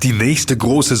 Was die nächste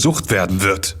große Sucht werden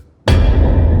wird.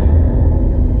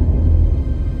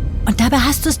 Und dabei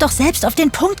hast du es doch selbst auf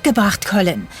den Punkt gebracht,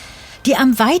 Colin. Die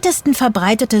am weitesten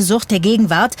verbreitete Sucht der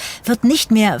Gegenwart wird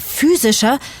nicht mehr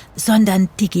physischer, sondern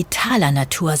digitaler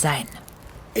Natur sein.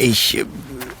 Ich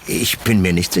bin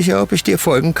mir nicht sicher, ob ich dir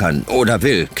folgen kann oder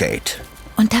will, Kate.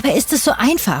 Und dabei ist es so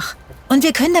einfach. Und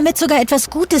wir können damit sogar etwas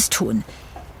Gutes tun.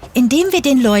 Indem wir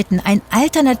den Leuten ein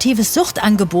alternatives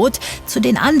Suchtangebot zu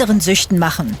den anderen Süchten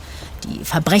machen, die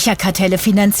Verbrecherkartelle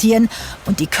finanzieren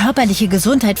und die körperliche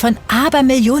Gesundheit von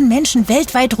Abermillionen Menschen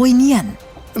weltweit ruinieren.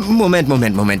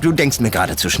 Moment, du denkst mir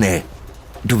gerade zu schnell.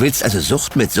 Du willst also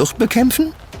Sucht mit Sucht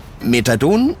bekämpfen?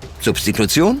 Methadon?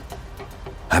 Substitution?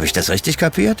 Habe ich das richtig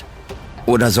kapiert?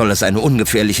 Oder soll es eine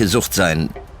ungefährliche Sucht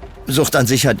sein? Sucht an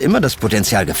sich hat immer das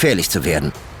Potenzial, gefährlich zu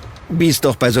werden. Wie es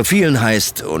doch bei so vielen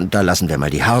heißt, und da lassen wir mal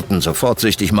die harten, sofort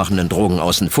süchtig machenden Drogen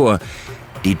außen vor,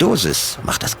 die Dosis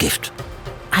macht das Gift.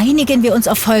 Einigen wir uns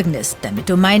auf Folgendes, damit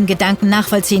du meinen Gedanken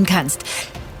nachvollziehen kannst.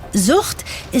 Sucht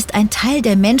ist ein Teil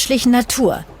der menschlichen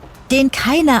Natur, den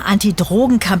keine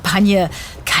Anti-Drogen-Kampagne,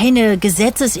 keine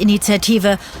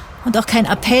Gesetzesinitiative und auch kein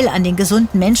Appell an den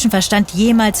gesunden Menschenverstand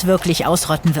jemals wirklich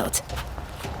ausrotten wird.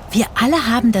 Wir alle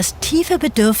haben das tiefe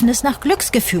Bedürfnis nach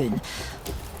Glücksgefühlen.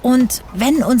 Und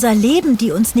wenn unser Leben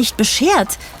die uns nicht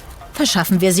beschert,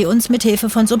 verschaffen wir sie uns mit Hilfe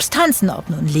von Substanzen, ob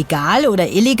nun legal oder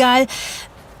illegal.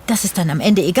 Das ist dann am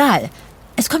Ende egal.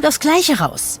 Es kommt aufs Gleiche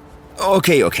raus.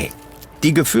 Okay.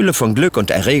 Die Gefühle von Glück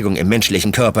und Erregung im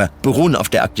menschlichen Körper beruhen auf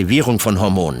der Aktivierung von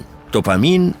Hormonen,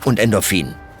 Dopamin und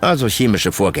Endorphin, also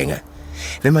chemische Vorgänge.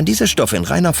 Wenn man diese Stoffe in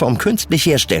reiner Form künstlich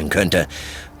herstellen könnte,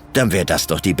 dann wäre das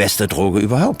doch die beste Droge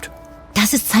überhaupt.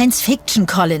 Das ist Science Fiction,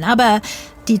 Colin, aber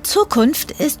die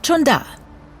Zukunft ist schon da.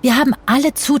 Wir haben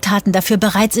alle Zutaten dafür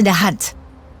bereits in der Hand.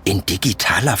 In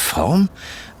digitaler Form?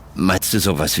 Meinst du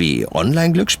sowas wie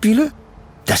Online-Glücksspiele?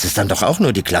 Das ist dann doch auch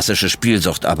nur die klassische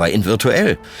Spielsucht, aber in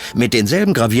virtuell. Mit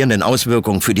denselben gravierenden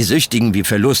Auswirkungen für die Süchtigen wie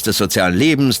Verlust des sozialen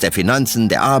Lebens, der Finanzen,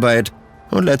 der Arbeit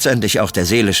und letztendlich auch der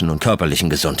seelischen und körperlichen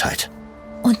Gesundheit.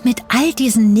 Und mit all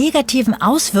diesen negativen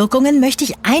Auswirkungen möchte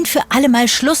ich ein für alle Mal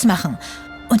Schluss machen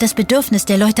und das Bedürfnis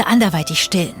der Leute anderweitig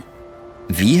stillen.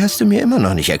 Wie, hast du mir immer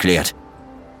noch nicht erklärt?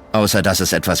 Außer, dass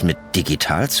es etwas mit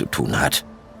digital zu tun hat.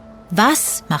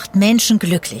 Was macht Menschen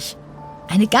glücklich?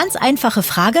 Eine ganz einfache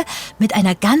Frage mit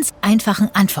einer ganz einfachen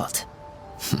Antwort.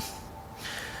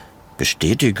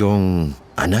 Bestätigung,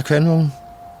 Anerkennung?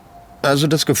 Also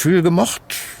das Gefühl, gemocht,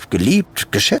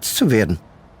 geliebt, geschätzt zu werden.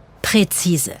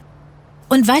 Präzise.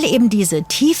 Und weil eben diese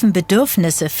tiefen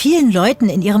Bedürfnisse vielen Leuten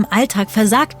in ihrem Alltag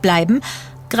versagt bleiben,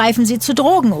 greifen sie zu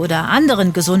Drogen oder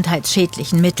anderen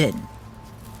gesundheitsschädlichen Mitteln.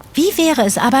 Wie wäre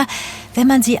es aber, wenn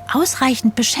man sie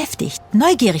ausreichend beschäftigt,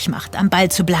 neugierig macht, am Ball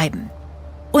zu bleiben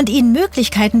und ihnen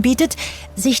Möglichkeiten bietet,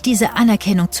 sich diese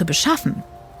Anerkennung zu beschaffen?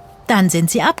 Dann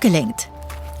sind sie abgelenkt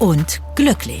und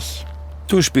glücklich.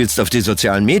 Du spielst auf die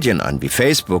sozialen Medien an, wie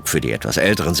Facebook für die etwas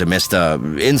älteren Semester,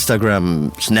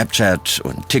 Instagram, Snapchat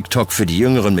und TikTok für die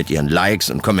Jüngeren mit ihren Likes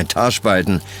und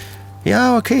Kommentarspalten.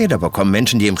 Ja, okay, da bekommen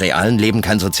Menschen, die im realen Leben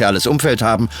kein soziales Umfeld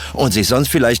haben und sich sonst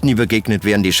vielleicht nie begegnet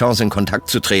wären, die Chance, in Kontakt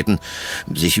zu treten,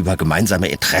 sich über gemeinsame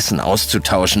Interessen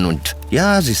auszutauschen und,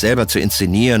 ja, sich selber zu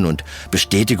inszenieren und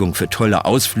Bestätigung für tolle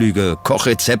Ausflüge,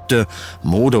 Kochrezepte,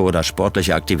 Mode oder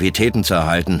sportliche Aktivitäten zu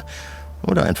erhalten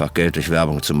oder einfach Geld durch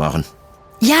Werbung zu machen.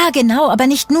 Ja, genau, aber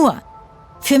nicht nur.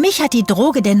 Für mich hat die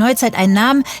Droge der Neuzeit einen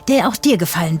Namen, der auch dir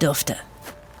gefallen dürfte.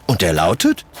 Und der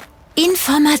lautet?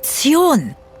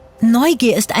 Information.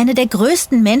 Neugier ist eine der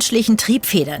größten menschlichen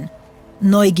Triebfedern.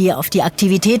 Neugier auf die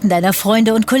Aktivitäten deiner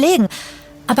Freunde und Kollegen,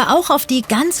 aber auch auf die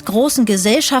ganz großen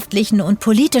gesellschaftlichen und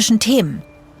politischen Themen.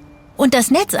 Und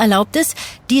das Netz erlaubt es,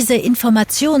 diese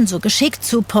Informationen so geschickt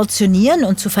zu portionieren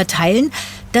und zu verteilen,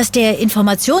 dass der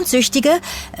Informationssüchtige,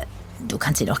 du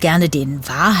kannst ihn auch gerne den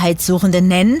Wahrheitssuchenden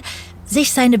nennen,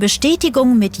 sich seine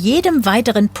Bestätigung mit jedem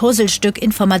weiteren Puzzlestück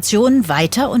Informationen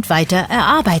weiter und weiter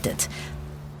erarbeitet.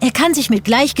 Er kann sich mit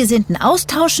Gleichgesinnten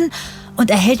austauschen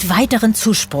und erhält weiteren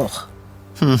Zuspruch.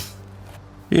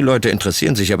 Die Leute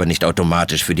interessieren sich aber nicht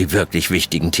automatisch für die wirklich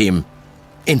wichtigen Themen.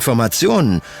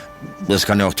 Informationen, das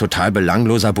kann ja auch total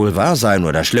belangloser Boulevard sein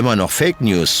oder schlimmer noch Fake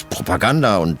News,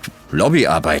 Propaganda und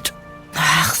Lobbyarbeit.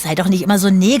 Ach, sei doch nicht immer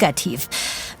so negativ.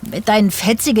 Mit deinen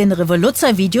fetzigen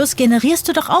Revoluzzer-Videos generierst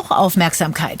du doch auch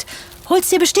Aufmerksamkeit.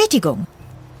 Holst dir Bestätigung.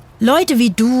 Leute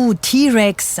wie du,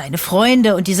 T-Rex, seine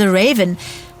Freunde und diese Raven,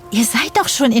 ihr seid doch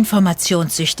schon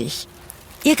informationssüchtig.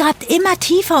 Ihr grabt immer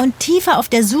tiefer und tiefer auf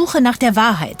der Suche nach der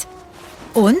Wahrheit.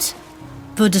 Und?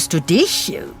 Würdest du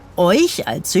euch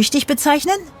als süchtig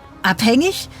bezeichnen?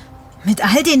 Abhängig? Mit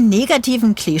all den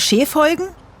negativen Klischeefolgen?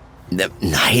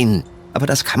 Nein, aber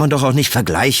das kann man doch auch nicht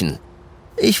vergleichen.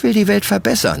 Ich will die Welt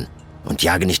verbessern und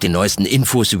jage nicht den neuesten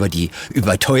Infos über die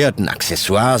überteuerten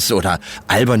Accessoires oder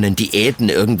albernen Diäten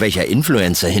irgendwelcher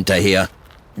Influencer hinterher.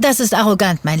 Das ist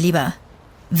arrogant, mein Lieber.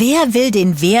 Wer will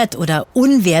den Wert oder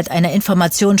Unwert einer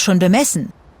Information schon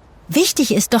bemessen?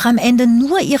 Wichtig ist doch am Ende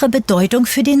nur ihre Bedeutung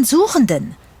für den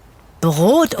Suchenden.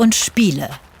 Brot und Spiele.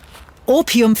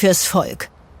 Opium fürs Volk.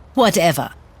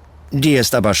 Whatever. Dir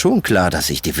ist aber schon klar, dass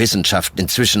sich die Wissenschaft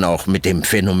inzwischen auch mit dem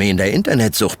Phänomen der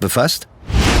Internetsucht befasst?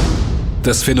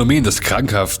 Das Phänomen des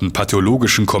krankhaften,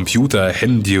 pathologischen Computer-,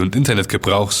 Handy- und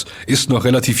Internetgebrauchs ist noch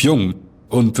relativ jung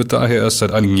und wird daher erst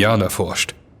seit einigen Jahren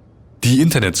erforscht. Die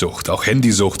Internetsucht, auch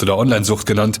Handysucht oder Onlinesucht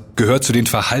genannt, gehört zu den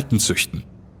Verhaltenssüchten.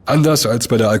 Anders als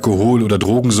bei der Alkohol- oder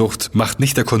Drogensucht macht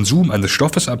nicht der Konsum eines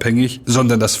Stoffes abhängig,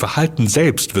 sondern das Verhalten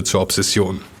selbst wird zur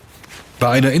Obsession. Bei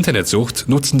einer Internetsucht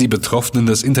nutzen die Betroffenen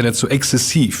das Internet so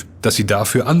exzessiv, dass sie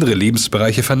dafür andere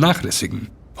Lebensbereiche vernachlässigen.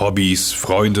 Hobbys,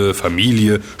 Freunde,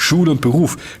 Familie, Schule und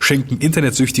Beruf schenken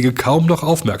Internetsüchtige kaum noch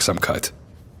Aufmerksamkeit.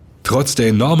 Trotz der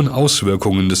enormen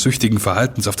Auswirkungen des süchtigen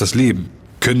Verhaltens auf das Leben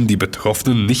können die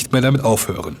Betroffenen nicht mehr damit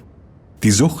aufhören.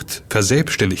 Die Sucht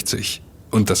verselbstständigt sich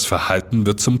und das Verhalten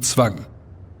wird zum Zwang.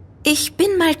 Ich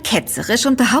bin mal ketzerisch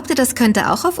und behaupte, das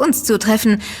könnte auch auf uns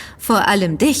zutreffen. Vor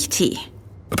allem dich, T.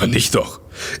 Aber nicht doch.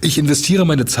 Ich investiere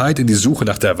meine Zeit in die Suche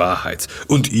nach der Wahrheit.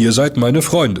 Und ihr seid meine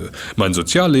Freunde. Mein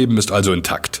Sozialleben ist also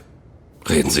intakt.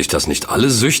 Reden sich das nicht alle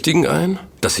Süchtigen ein?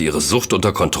 Dass sie ihre Sucht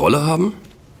unter Kontrolle haben?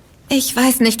 Ich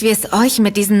weiß nicht, wie es euch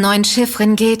mit diesen neuen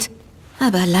Chiffren geht.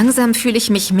 Aber langsam fühle ich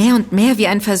mich mehr und mehr wie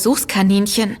ein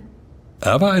Versuchskaninchen.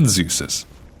 Aber ein süßes.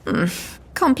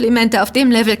 Komplimente auf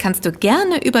dem Level kannst du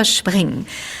gerne überspringen.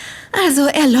 Also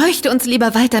erleuchte uns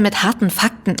lieber weiter mit harten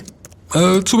Fakten.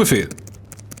 Zu Befehl.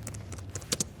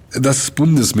 Das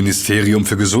Bundesministerium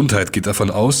für Gesundheit geht davon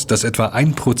aus, dass etwa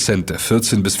 1% der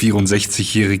 14- bis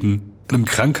 64-Jährigen einem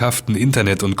krankhaften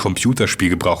Internet- und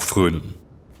Computerspielgebrauch frönen.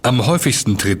 Am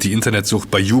häufigsten tritt die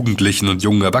Internetsucht bei Jugendlichen und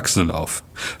jungen Erwachsenen auf.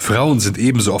 Frauen sind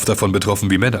ebenso oft davon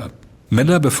betroffen wie Männer.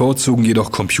 Männer bevorzugen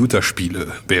jedoch Computerspiele,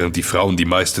 während die Frauen die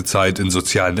meiste Zeit in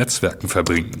sozialen Netzwerken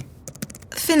verbringen.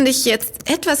 Finde ich jetzt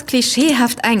etwas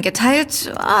klischeehaft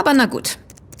eingeteilt, aber na gut.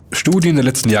 Studien der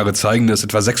letzten Jahre zeigen, dass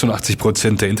etwa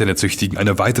 86% der Internetsüchtigen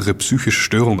eine weitere psychische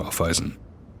Störung aufweisen.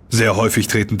 Sehr häufig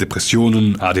treten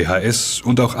Depressionen, ADHS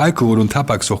und auch Alkohol- und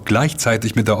Tabaksucht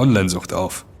gleichzeitig mit der Onlinesucht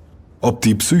auf. Ob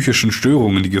die psychischen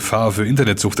Störungen die Gefahr für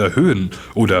Internetsucht erhöhen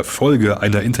oder Folge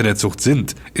einer Internetsucht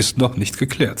sind, ist noch nicht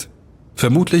geklärt.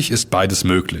 Vermutlich ist beides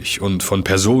möglich und von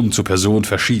Person zu Person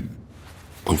verschieden.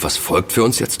 Und was folgt für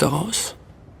uns jetzt daraus?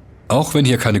 Auch wenn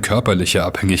hier keine körperliche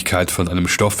Abhängigkeit von einem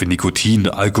Stoff wie Nikotin,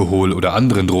 Alkohol oder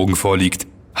anderen Drogen vorliegt,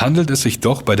 handelt es sich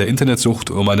doch bei der Internetsucht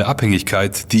um eine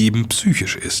Abhängigkeit, die eben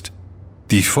psychisch ist.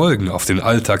 Die Folgen auf den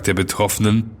Alltag der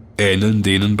Betroffenen ähneln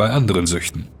denen bei anderen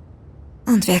Süchten.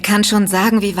 Und wer kann schon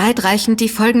sagen, wie weitreichend die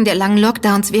Folgen der langen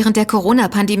Lockdowns während der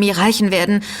Corona-Pandemie reichen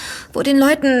werden, wo den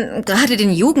Leuten, gerade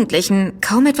den Jugendlichen,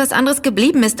 kaum etwas anderes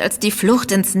geblieben ist als die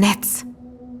Flucht ins Netz.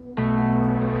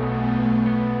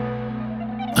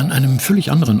 An einem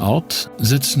völlig anderen Ort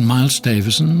sitzen Miles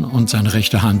Davison und seine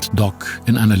rechte Hand Doc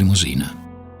in einer Limousine.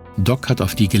 Doc hat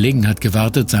auf die Gelegenheit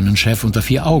gewartet, seinen Chef unter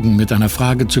 4 Augen mit einer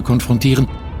Frage zu konfrontieren,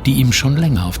 die ihm schon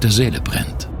länger auf der Seele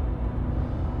brennt.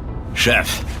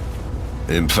 Chef,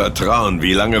 im Vertrauen,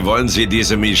 wie lange wollen Sie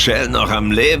diese Michelle noch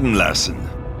am Leben lassen?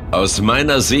 Aus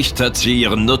meiner Sicht hat sie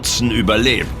ihren Nutzen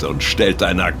überlebt und stellt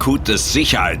ein akutes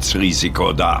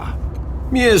Sicherheitsrisiko dar.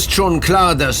 Mir ist schon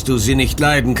klar, dass du sie nicht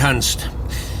leiden kannst.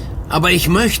 Aber ich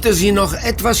möchte sie noch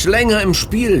etwas länger im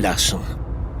Spiel lassen.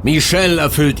 Michelle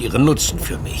erfüllt ihren Nutzen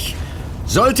für mich.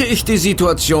 Sollte ich die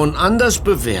Situation anders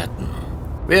bewerten,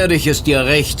 werde ich es dir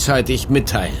rechtzeitig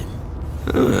mitteilen.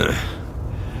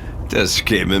 Das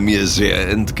käme mir sehr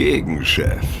entgegen,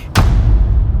 Chef.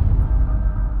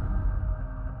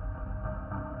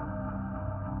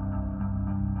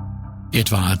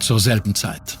 Etwa zur selben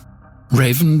Zeit.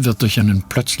 Raven wird durch einen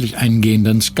plötzlich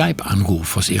eingehenden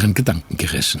Skype-Anruf aus ihren Gedanken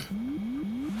gerissen.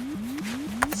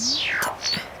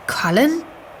 Colin?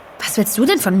 Was willst du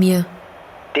denn von mir?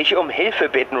 Dich um Hilfe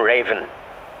bitten, Raven.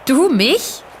 Du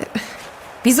mich?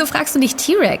 Wieso fragst du nicht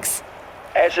T-Rex?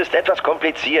 Es ist etwas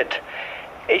kompliziert.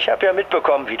 Ich habe ja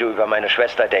mitbekommen, wie du über meine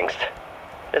Schwester denkst.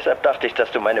 Deshalb dachte ich,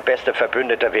 dass du meine beste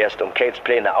Verbündete wärst, um Kates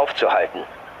Pläne aufzuhalten.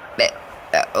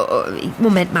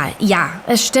 Moment mal. Ja,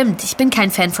 es stimmt. Ich bin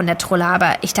kein Fan von der Trolle,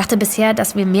 aber ich dachte bisher,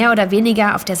 dass wir mehr oder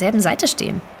weniger auf derselben Seite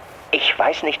stehen. Ich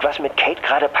weiß nicht, was mit Kate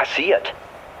gerade passiert.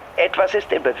 Etwas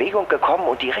ist in Bewegung gekommen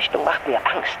und die Richtung macht mir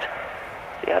Angst.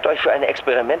 Sie hat euch für ein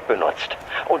Experiment benutzt.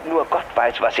 Und nur Gott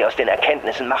weiß, was sie aus den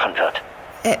Erkenntnissen machen wird.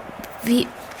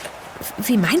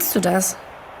 Wie meinst du das?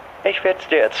 Ich werde es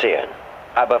dir erzählen.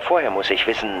 Aber vorher muss ich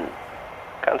wissen,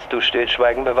 kannst du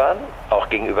Stillschweigen bewahren? Auch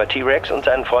gegenüber T-Rex und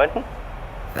seinen Freunden?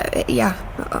 Ja,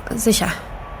 sicher.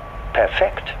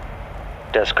 Perfekt.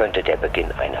 Das könnte der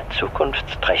Beginn einer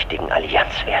zukunftsträchtigen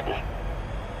Allianz werden.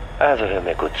 Also hör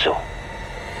mir gut zu.